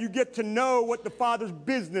of that, you get to know what the Father's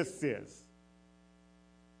business is.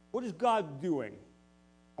 What is God doing?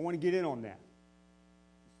 I want to get in on that.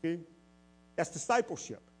 See? That's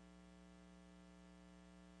discipleship.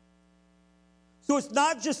 So it's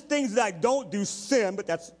not just things that I don't do, sin, but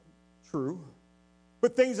that's true,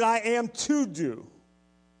 but things that I am to do.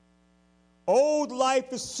 Old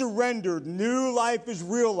life is surrendered. New life is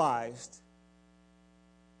realized.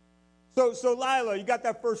 So Lila, you got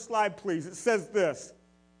that first slide, please. It says this.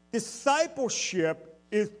 Discipleship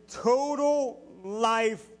is total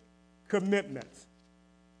life commitment.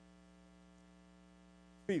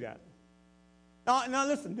 See that? Now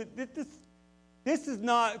listen, this is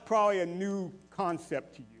not probably a new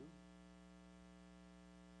concept to you.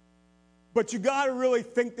 But you got to really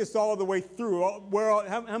think this all the way through.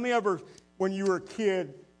 How many ever, when you were a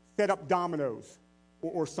kid, set up dominoes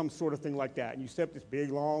or some sort of thing like that? And you set up this big,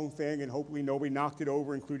 long thing, and hopefully nobody knocked it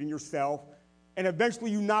over, including yourself. And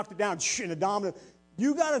eventually you knocked it down, and the domino.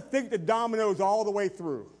 You got to think the dominoes all the way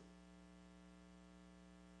through.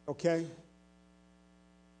 Okay?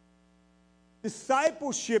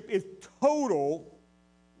 Discipleship is total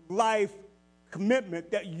life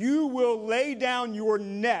commitment that you will lay down your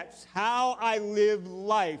nets, how I live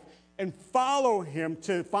life, and follow him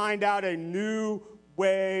to find out a new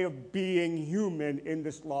way of being human in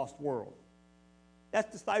this lost world.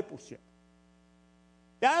 That's discipleship.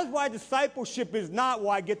 That is why discipleship is not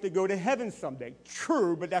why I get to go to heaven someday.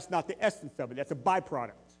 True, but that's not the essence of it. That's a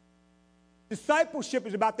byproduct. Discipleship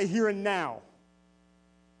is about the here and now.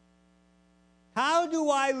 How do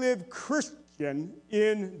I live Christian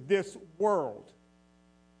in this world?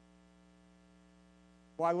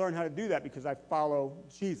 Well, I learned how to do that because I follow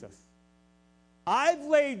Jesus. I've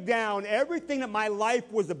laid down everything that my life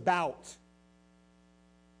was about.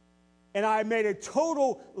 And I made a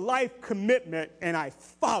total life commitment, and I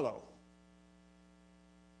follow.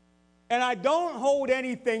 And I don't hold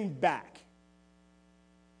anything back.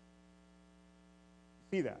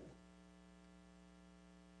 See that?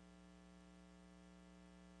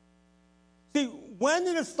 See, when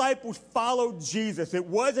the disciples followed Jesus, it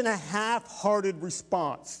wasn't a half-hearted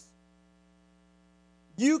response.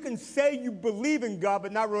 You can say you believe in God,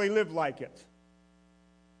 but not really live like it.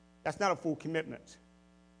 That's not a full commitment.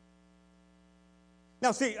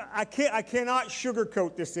 Now, see, I cannot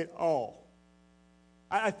sugarcoat this at all.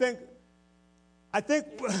 I think I think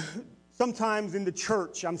sometimes in the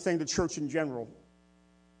church, I'm saying the church in general,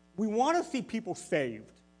 we want to see people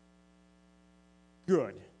saved.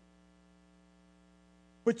 Good.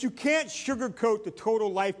 But you can't sugarcoat the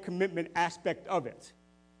total life commitment aspect of it.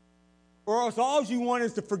 Or else all you want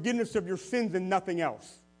is the forgiveness of your sins and nothing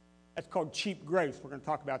else. That's called cheap grace. We're going to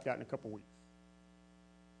talk about that in a couple weeks.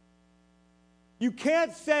 You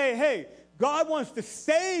can't say, hey, God wants to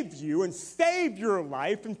save you and save your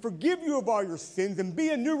life and forgive you of all your sins and be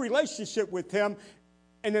a new relationship with him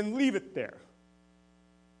and then leave it there.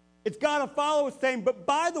 It's got to follow a saying, but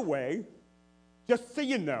by the way, just so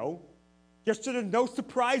you know, just so there's no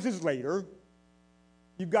surprises later,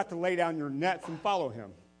 you've got to lay down your nets and follow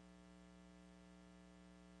him.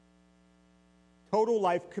 Total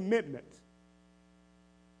life commitment.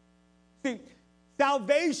 See,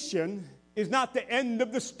 salvation is not the end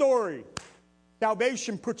of the story.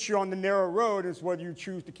 Salvation puts you on the narrow road as whether you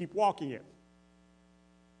choose to keep walking it.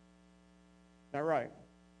 Is that right?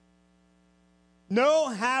 No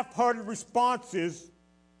half-hearted responses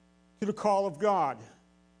to the call of God.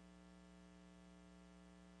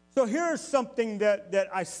 So here's something that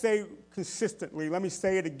I say consistently. Let me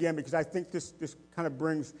say it again because I think this kind of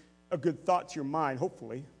brings a good thought to your mind,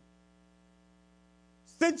 hopefully.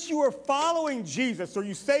 Since you are following Jesus, or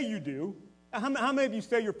you say you do, how many of you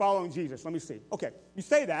say you're following Jesus? Let me see. Okay, you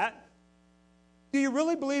say that. Do you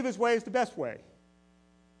really believe his way is the best way?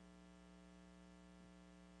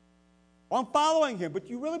 Well, I'm following him, but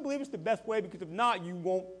you really believe it's the best way? Because if not, you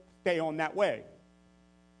won't stay on that way.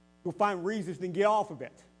 You'll find reasons to get off of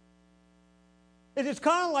it. It's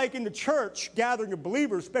kind of like in the church, gathering of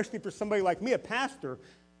believers, especially for somebody like me, a pastor.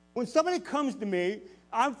 When somebody comes to me,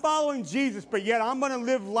 I'm following Jesus, but yet I'm going to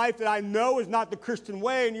live life that I know is not the Christian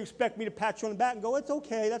way, and you expect me to pat you on the back and go, it's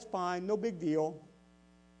okay, that's fine, no big deal.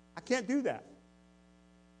 I can't do that.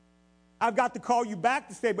 I've got to call you back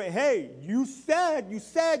to say, but hey, you said.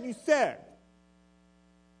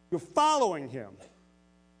 You're following him.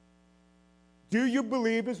 Do you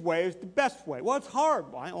believe his way is the best way? Well, it's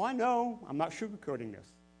hard. Well, I know. I'm not sugarcoating this.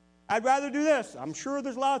 I'd rather do this. I'm sure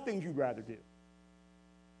there's a lot of things you'd rather do.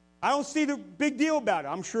 I don't see the big deal about it.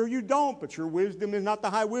 I'm sure you don't, but your wisdom is not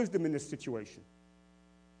the high wisdom in this situation.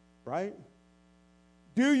 Right?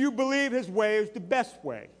 Do you believe his way is the best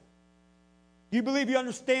way? Do you believe he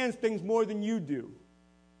understands things more than you do?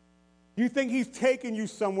 Do you think he's taken you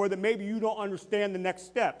somewhere that maybe you don't understand the next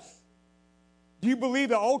steps? Do you believe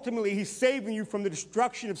that ultimately he's saving you from the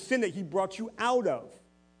destruction of sin that he brought you out of?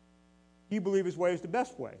 Do you believe his way is the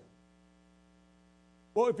best way?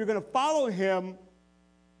 Well, if you're going to follow him,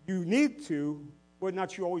 you need to, but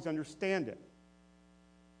not you always understand it.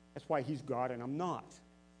 That's why he's God and I'm not.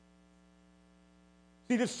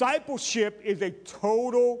 See, discipleship is a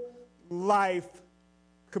total life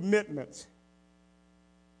commitment.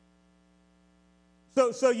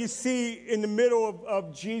 So you see, in the middle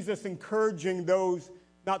of Jesus encouraging those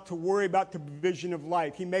not to worry about the provision of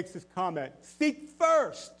life, he makes this comment, seek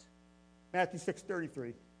first, Matthew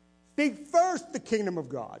 6:33, seek first the kingdom of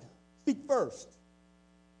God. Seek first.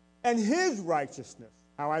 And his righteousness,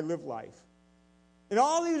 how I live life. And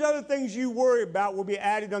all these other things you worry about will be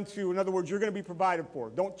added unto. In other words, you're going to be provided for.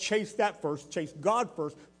 Don't chase that first. Chase God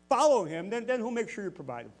first. Follow him. Then he'll make sure you're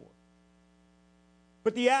provided for.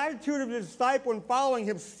 But the attitude of the disciple in following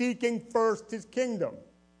him, seeking first his kingdom.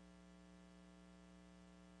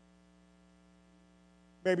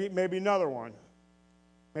 Maybe another one.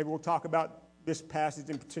 Maybe we'll talk about this passage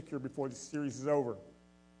in particular before the series is over.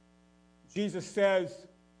 Jesus says,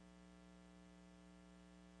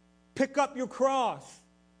 pick up your cross.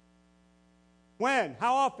 When?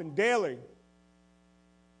 How often? Daily.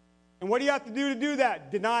 And what do you have to do that?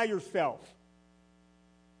 Deny yourself.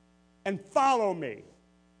 And follow me.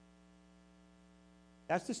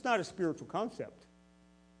 That's just not a spiritual concept.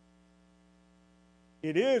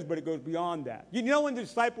 It is, but it goes beyond that. You know when the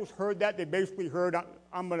disciples heard that, they basically heard,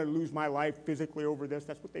 I'm going to lose my life physically over this.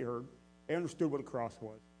 That's what they heard. They understood what a cross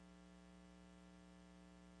was.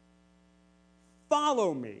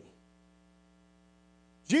 Follow me.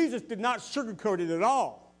 Jesus did not sugarcoat it at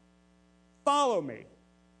all. Follow me.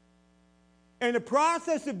 In the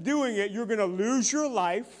process of doing it, you're going to lose your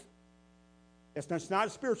life. That's not a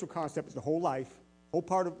spiritual concept. It's the whole life,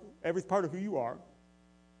 every part of who you are,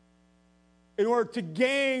 in order to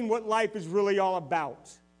gain what life is really all about.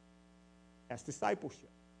 That's discipleship.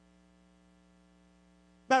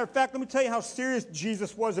 Matter of fact, let me tell you how serious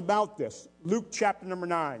Jesus was about this. Luke chapter number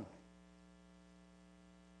 9.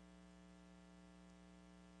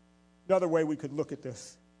 Another way we could look at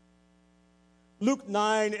this. Luke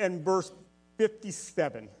 9 and verse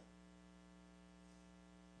 57.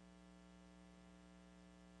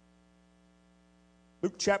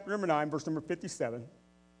 Luke chapter number 9, verse number 57.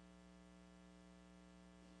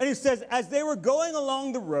 And he says, as they were going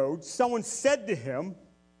along the road, someone said to him,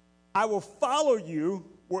 I will follow you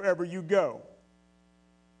wherever you go.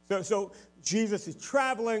 So Jesus is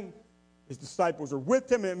traveling. His disciples are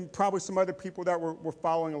with him, and probably some other people that were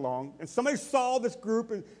following along. And somebody saw this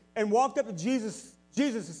group and walked up to Jesus.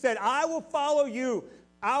 Jesus and said, I will follow you.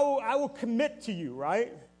 I will commit to you,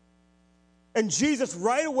 right? And Jesus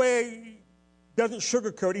right away doesn't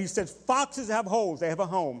sugarcoat it. He says, foxes have holes, they have a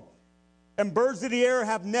home. And birds of the air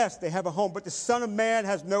have nests, they have a home. But the Son of Man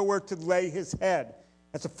has nowhere to lay his head.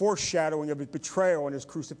 That's a foreshadowing of his betrayal and his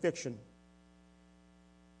crucifixion.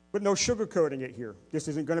 But no sugarcoating it here. This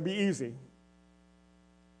isn't going to be easy.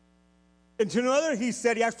 And to another, he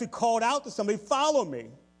said, he actually called out to somebody, follow me.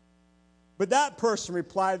 But that person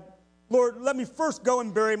replied, Lord, let me first go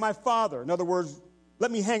and bury my father. In other words,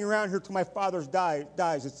 let me hang around here till my father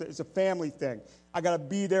dies. It's a family thing. I got to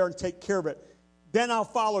be there and take care of it. Then I'll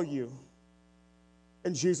follow you.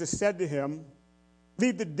 And Jesus said to him,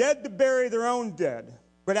 leave the dead to bury their own dead.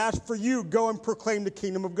 But as for you, go and proclaim the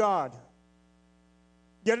kingdom of God.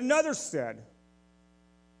 Yet another said,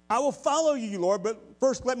 I will follow you, Lord, but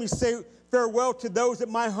first let me say farewell to those at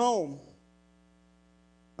my home.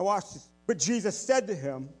 Now watch this. But Jesus said to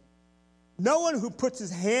him, no one who puts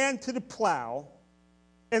his hand to the plow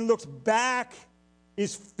and looks back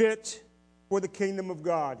is fit for the kingdom of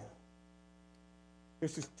God.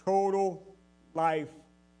 This is total life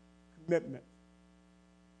commitment.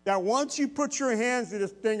 Now, once you put your hands to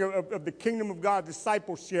this thing of the kingdom of God,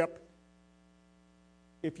 discipleship,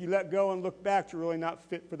 if you let go and look back, you're really not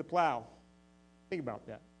fit for the plow. Think about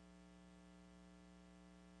that.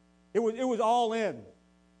 It was all in.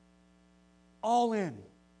 All in.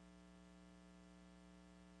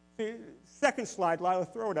 See, second slide, Lila,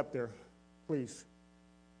 throw it up there, please.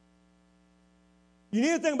 You need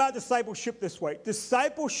to think about discipleship this way.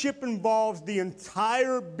 Discipleship involves the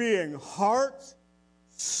entire being, heart,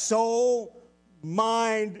 soul,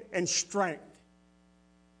 mind, and strength.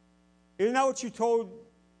 Isn't that what you told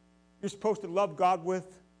you're supposed to love God with?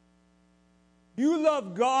 You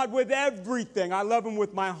love God with everything. I love him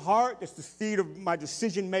with my heart. That's the seed of my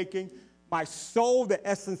decision making. My soul, the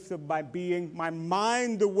essence of my being. My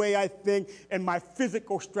mind, the way I think. And my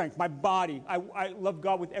physical strength, my body. I love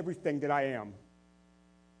God with everything that I am.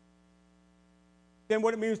 Then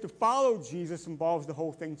what it means to follow Jesus involves the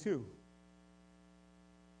whole thing too.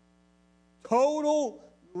 Total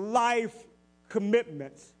life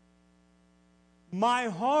commitment. My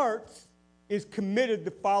heart is committed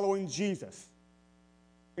to following Jesus.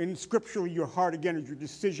 And scripturally, your heart, again, is your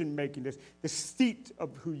decision-making, the seat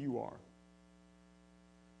of who you are.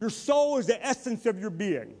 Your soul is the essence of your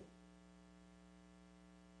being.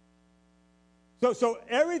 So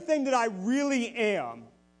everything that I really am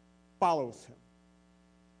follows him.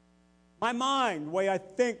 My mind, the way I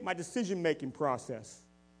think, my decision-making process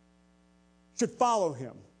should follow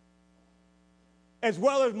him. As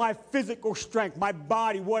well as my physical strength, my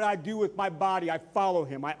body, what I do with my body, I follow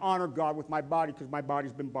him. I honor God with my body because my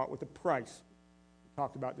body's been bought with a price. We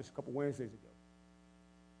talked about this a couple Wednesdays ago.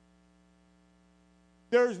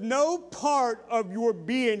 There's no part of your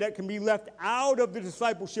being that can be left out of the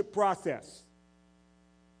discipleship process.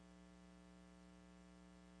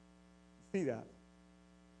 See that?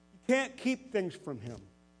 You can't keep things from him.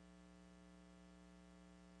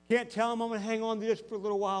 Can't tell him I'm going to hang on to this for a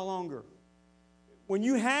little while longer. When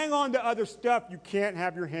you hang on to other stuff, you can't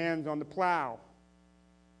have your hands on the plow.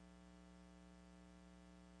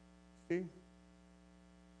 See?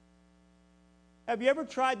 Have you ever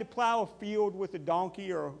tried to plow a field with a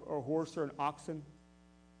donkey or a horse or an oxen?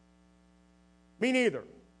 Me neither.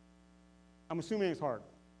 I'm assuming it's hard.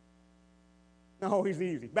 No, it's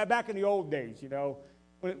easy. Back in the old days, you know,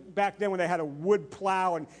 back then when they had a wood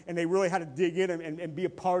plow and they really had to dig in and be a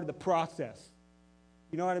part of the process.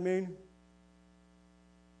 You know what I mean?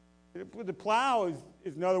 The plow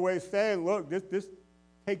is another way of saying, look, this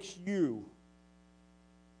takes you.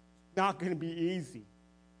 It's not going to be easy.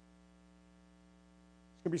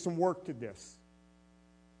 There's going to be some work to this.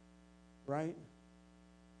 Right?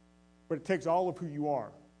 But it takes all of who you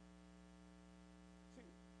are.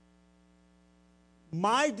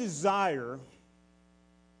 My desire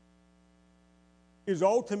is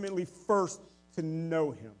ultimately first to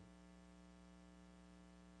know him.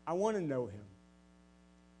 I want to know him.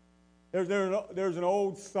 There's an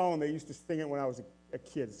old song, they used to sing it when I was a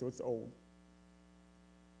kid, so it's old.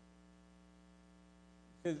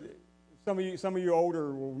 Some of you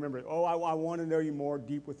older will remember it. Oh, I want to know you more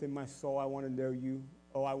deep within my soul. I want to know you.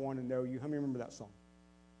 Oh, I want to know you. How many remember that song?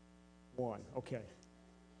 One. Okay.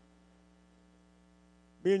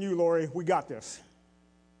 Me and you, Lori, we got this.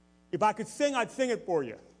 If I could sing, I'd sing it for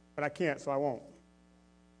you, but I can't, so I won't.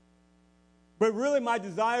 But really, my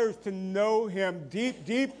desire is to know him deep,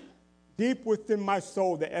 deep, deep within my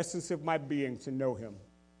soul, the essence of my being, to know him,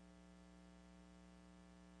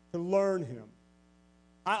 to learn him.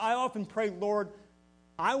 I often pray, Lord,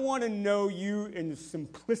 I want to know you in the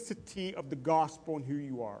simplicity of the gospel and who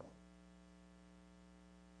you are.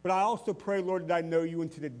 But I also pray, Lord, that I know you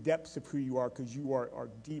into the depths of who you are, because you are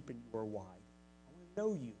deep and you are wide. I want to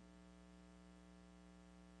know you.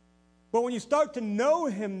 But when you start to know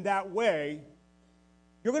him that way,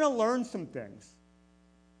 you're going to learn some things.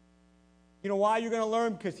 You know why you're going to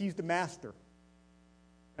learn? Because he's the master,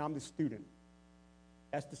 and I'm the student.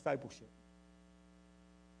 That's discipleship.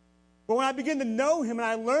 But when I begin to know him and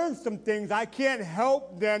I learn some things, I can't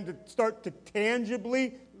help then to start to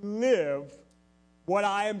tangibly live what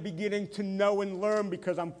I am beginning to know and learn,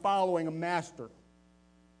 because I'm following a master.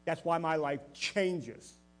 That's why my life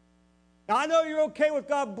changes. Now, I know you're okay with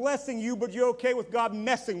God blessing you, but you're okay with God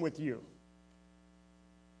messing with you.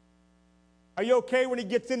 Are you okay when he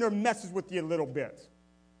gets in there and messes with you a little bit?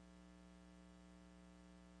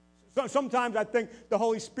 So sometimes I think the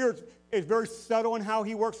Holy Spirit is very subtle in how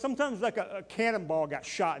he works. Sometimes like a cannonball got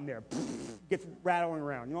shot in there, gets rattling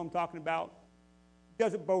around. You know what I'm talking about? He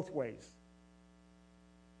does it both ways.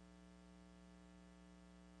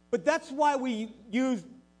 But that's why we use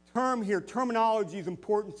terminology is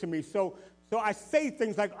important to me. So I say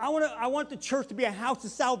things like, I want the church to be a house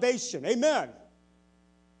of salvation. Amen.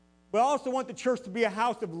 But I also want the church to be a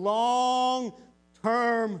house of long-term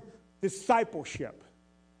discipleship.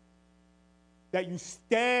 That you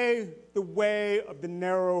stay the way of the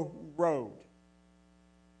narrow road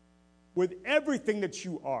with everything that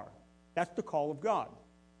you are. That's the call of God.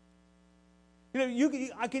 You know,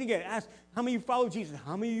 I can again ask, how many of you follow Jesus?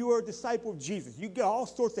 How many of you are a disciple of Jesus? You get all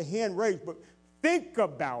sorts of hand raised, but think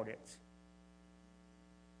about it.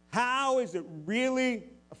 How is it really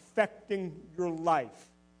affecting your life?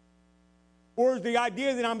 Or is the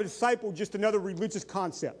idea that I'm a disciple just another religious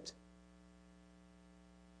concept?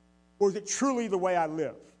 Or is it truly the way I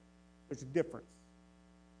live? There's a difference.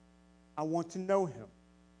 I want to know him.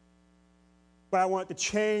 But I want to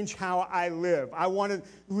change how I live. I want to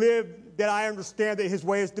live that I understand that his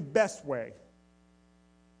way is the best way.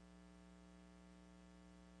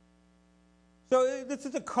 So this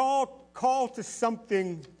is a call to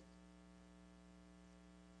something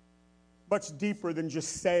much deeper than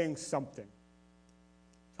just saying something.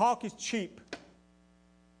 Talk is cheap.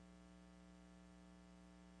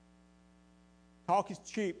 Talk is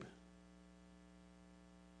cheap.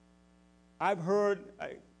 I've heard,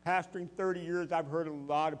 pastoring 30 years, I've heard a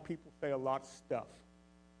lot of people say a lot of stuff.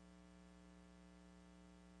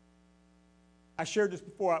 I shared this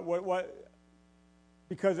before.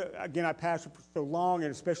 Because, again, I pastored for so long,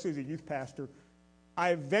 and especially as a youth pastor, I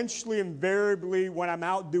eventually, invariably, when I'm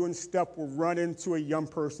out doing stuff, will run into a young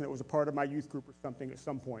person that was a part of my youth group or something at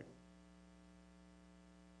some point.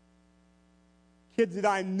 Kids that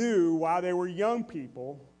I knew while they were young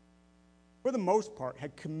people, for the most part,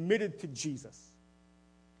 had committed to Jesus.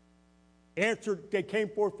 They came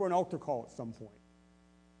forth for an altar call at some point.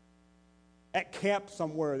 At camp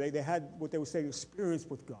somewhere, they had what they would say, experience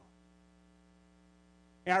with God.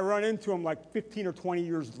 And I run into them like 15 or 20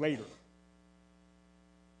 years later.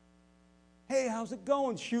 Hey, how's it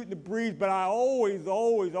going? Shooting the breeze. But I always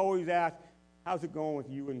ask, how's it going with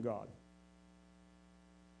you and God?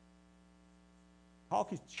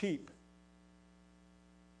 Talk is cheap.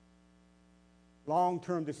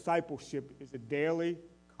 Long-term discipleship is a daily,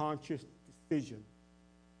 conscious decision.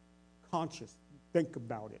 Conscious. Think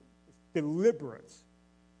about it. It's deliberate.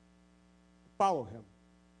 Follow him.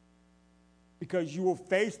 Because you will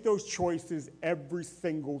face those choices every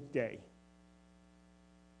single day.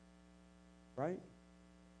 Right?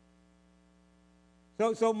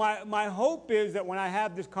 So my hope is that when I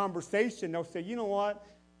have this conversation, they'll say, you know what?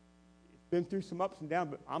 It's been through some ups and downs,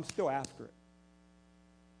 but I'm still after it.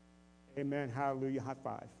 Amen. Hallelujah. High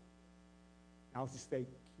five. I'll just say,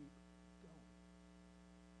 keep going.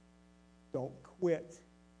 Don't quit.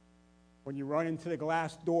 When you run into the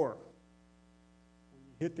glass door, when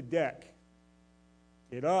you hit the deck,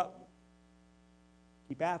 get up.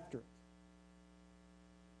 Keep after it.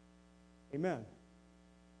 Amen.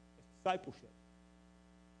 It's discipleship.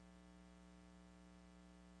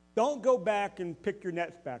 Don't go back and pick your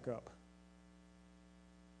nets back up.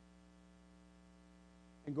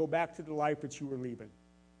 And go back to the life that you were leaving.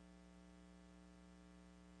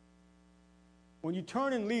 When you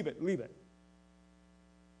turn and leave it, leave it.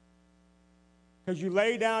 Because you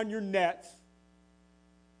lay down your nets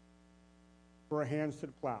for our hands to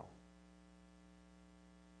the plow.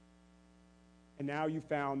 And now you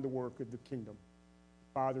found the work of the kingdom,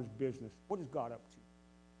 the Father's business. What is God up to?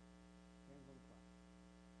 Hands on the plow.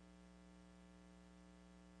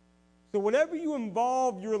 So whatever you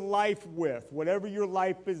involve your life with, whatever your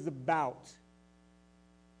life is about,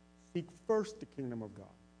 seek first the kingdom of God.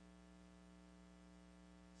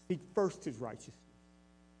 Seek first his righteousness.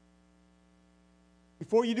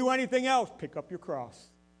 Before you do anything else, pick up your cross.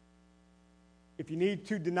 If you need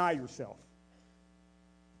to, deny yourself.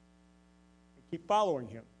 And keep following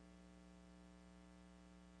him.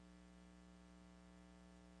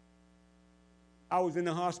 I was in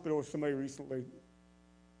the hospital with somebody recently,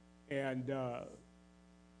 and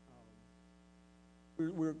we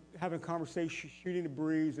were having a conversation, shooting the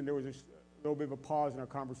breeze, and there was a little bit of a pause in our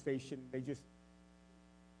conversation.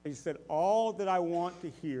 They said, all that I want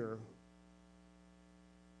to hear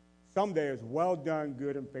someday is, well done,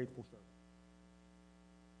 good and faithful servant.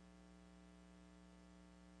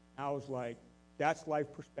 I was like, that's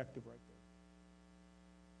life perspective right there.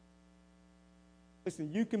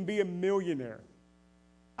 Listen, you can be a millionaire.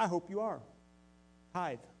 I hope you are.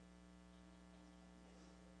 Tithe.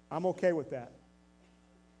 I'm okay with that.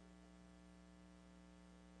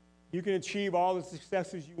 You can achieve all the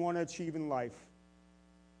successes you want to achieve in life.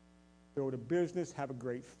 Build a business, have a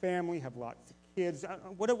great family, have lots of kids,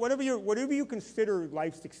 whatever you consider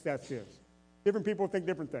life success is. Different people think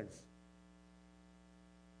different things.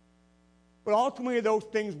 But ultimately, those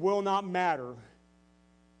things will not matter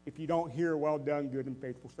if you don't hear, well done, good and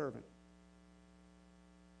faithful servant.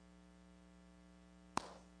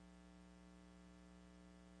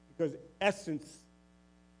 Because essence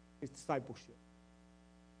is discipleship.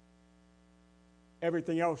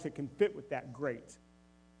 Everything else that can fit with that, great.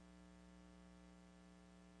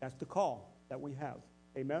 That's the call that we have.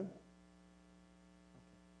 Amen? Okay.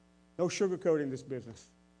 No sugarcoating this business.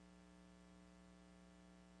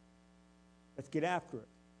 Let's get after it.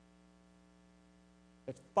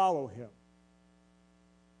 Let's follow him.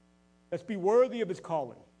 Let's be worthy of his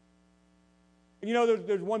calling. And you know,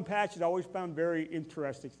 there's one passage I always found very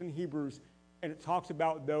interesting. It's in Hebrews, and it talks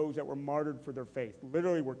about those that were martyred for their faith.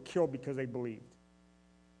 Literally were killed because they believed.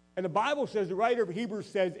 And the Bible says, the writer of Hebrews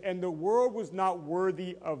says, and the world was not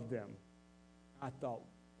worthy of them. I thought,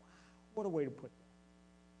 wow, what a way to put that.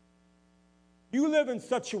 You live in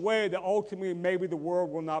such a way that ultimately maybe the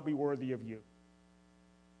world will not be worthy of you.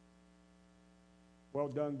 Well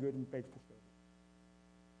done, good and faithful servant.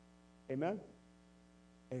 Amen?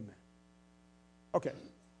 Amen. Okay.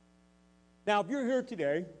 Now, if you're here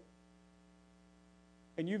today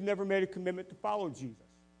and you've never made a commitment to follow Jesus,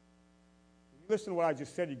 you listen to what I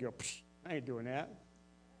just said, you go, I ain't doing that.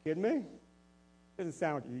 Kidding me? Doesn't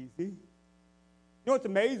sound easy. You know what's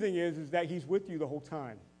amazing is that he's with you the whole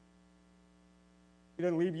time. He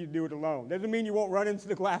doesn't leave you to do it alone. Doesn't mean you won't run into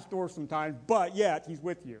the glass door sometimes, but yet he's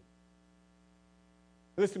with you.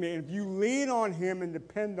 Listen to me, if you lean on him and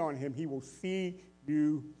depend on him, he will see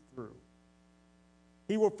you through.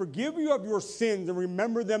 He will forgive you of your sins and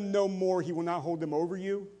remember them no more. He will not hold them over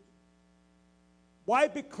you.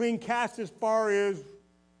 Wipe it clean, cast as far as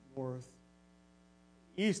north.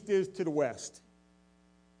 East is to the west.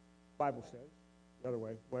 The Bible says. The other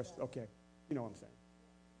way, west, okay. You know what I'm saying.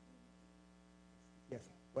 Yes,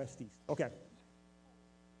 west, east. Okay.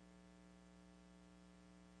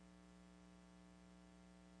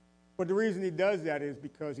 But the reason he does that is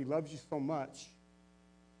because he loves you so much.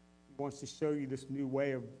 He wants to show you this new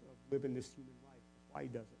way of living this human life. That's why he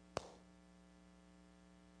does it.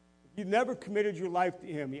 If you've never committed your life to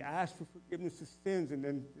him, he asks for forgiveness of sins, and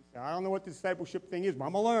then say, I don't know what the discipleship thing is, but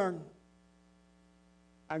I'm going to learn.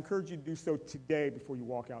 I encourage you to do so today before you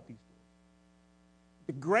walk out these doors.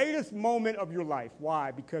 The greatest moment of your life. Why?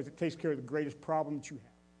 Because it takes care of the greatest problem that you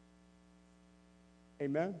have.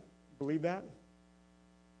 Amen? Believe that?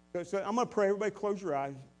 So I'm going to pray. Everybody close your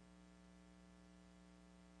eyes.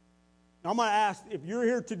 I'm going to ask, if you're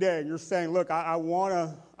here today and you're saying, look, I want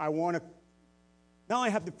to not only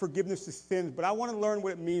have the forgiveness of sins, but I want to learn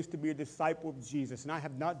what it means to be a disciple of Jesus, and I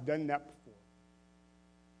have not done that before.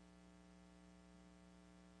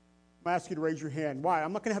 I'm going to ask you to raise your hand. Why?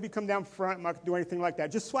 I'm not going to have you come down front. I'm not going to do anything like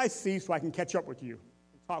that. Just so I see, so I can catch up with you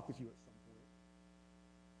and talk with you at some point.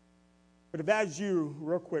 But if that's you,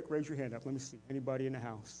 real quick, raise your hand up. Let me see. Anybody in the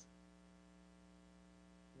house?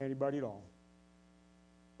 Anybody at all?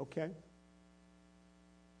 Okay.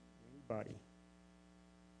 Anybody?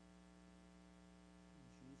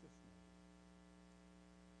 In Jesus' name.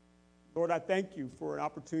 Lord, I thank you for an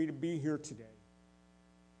opportunity to be here today.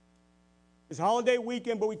 It's holiday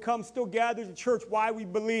weekend, but we come still gathered to church. Why? We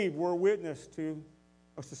believe we're a witness to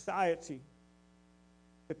a society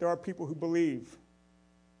that there are people who believe.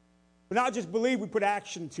 But not just believe, we put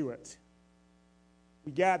action to it.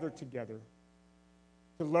 We gather together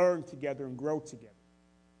to learn together and grow together.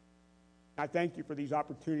 I thank you for these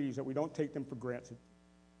opportunities that we don't take them for granted.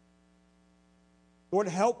 Lord,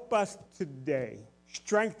 help us today.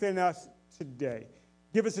 Strengthen us today.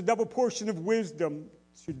 Give us a double portion of wisdom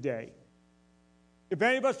today. If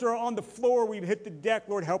any of us are on the floor, we've hit the deck,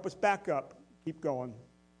 Lord, help us back up. Keep going.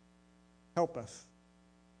 Help us.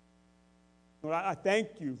 Lord, I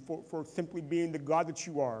thank you for simply being the God that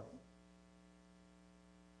you are.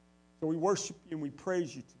 So we worship you and we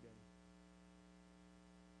praise you today.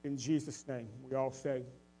 In Jesus' name, we all say,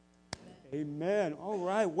 amen. All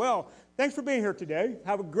right. Well, thanks for being here today.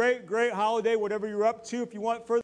 Have a great, great holiday, whatever you're up to. If you want further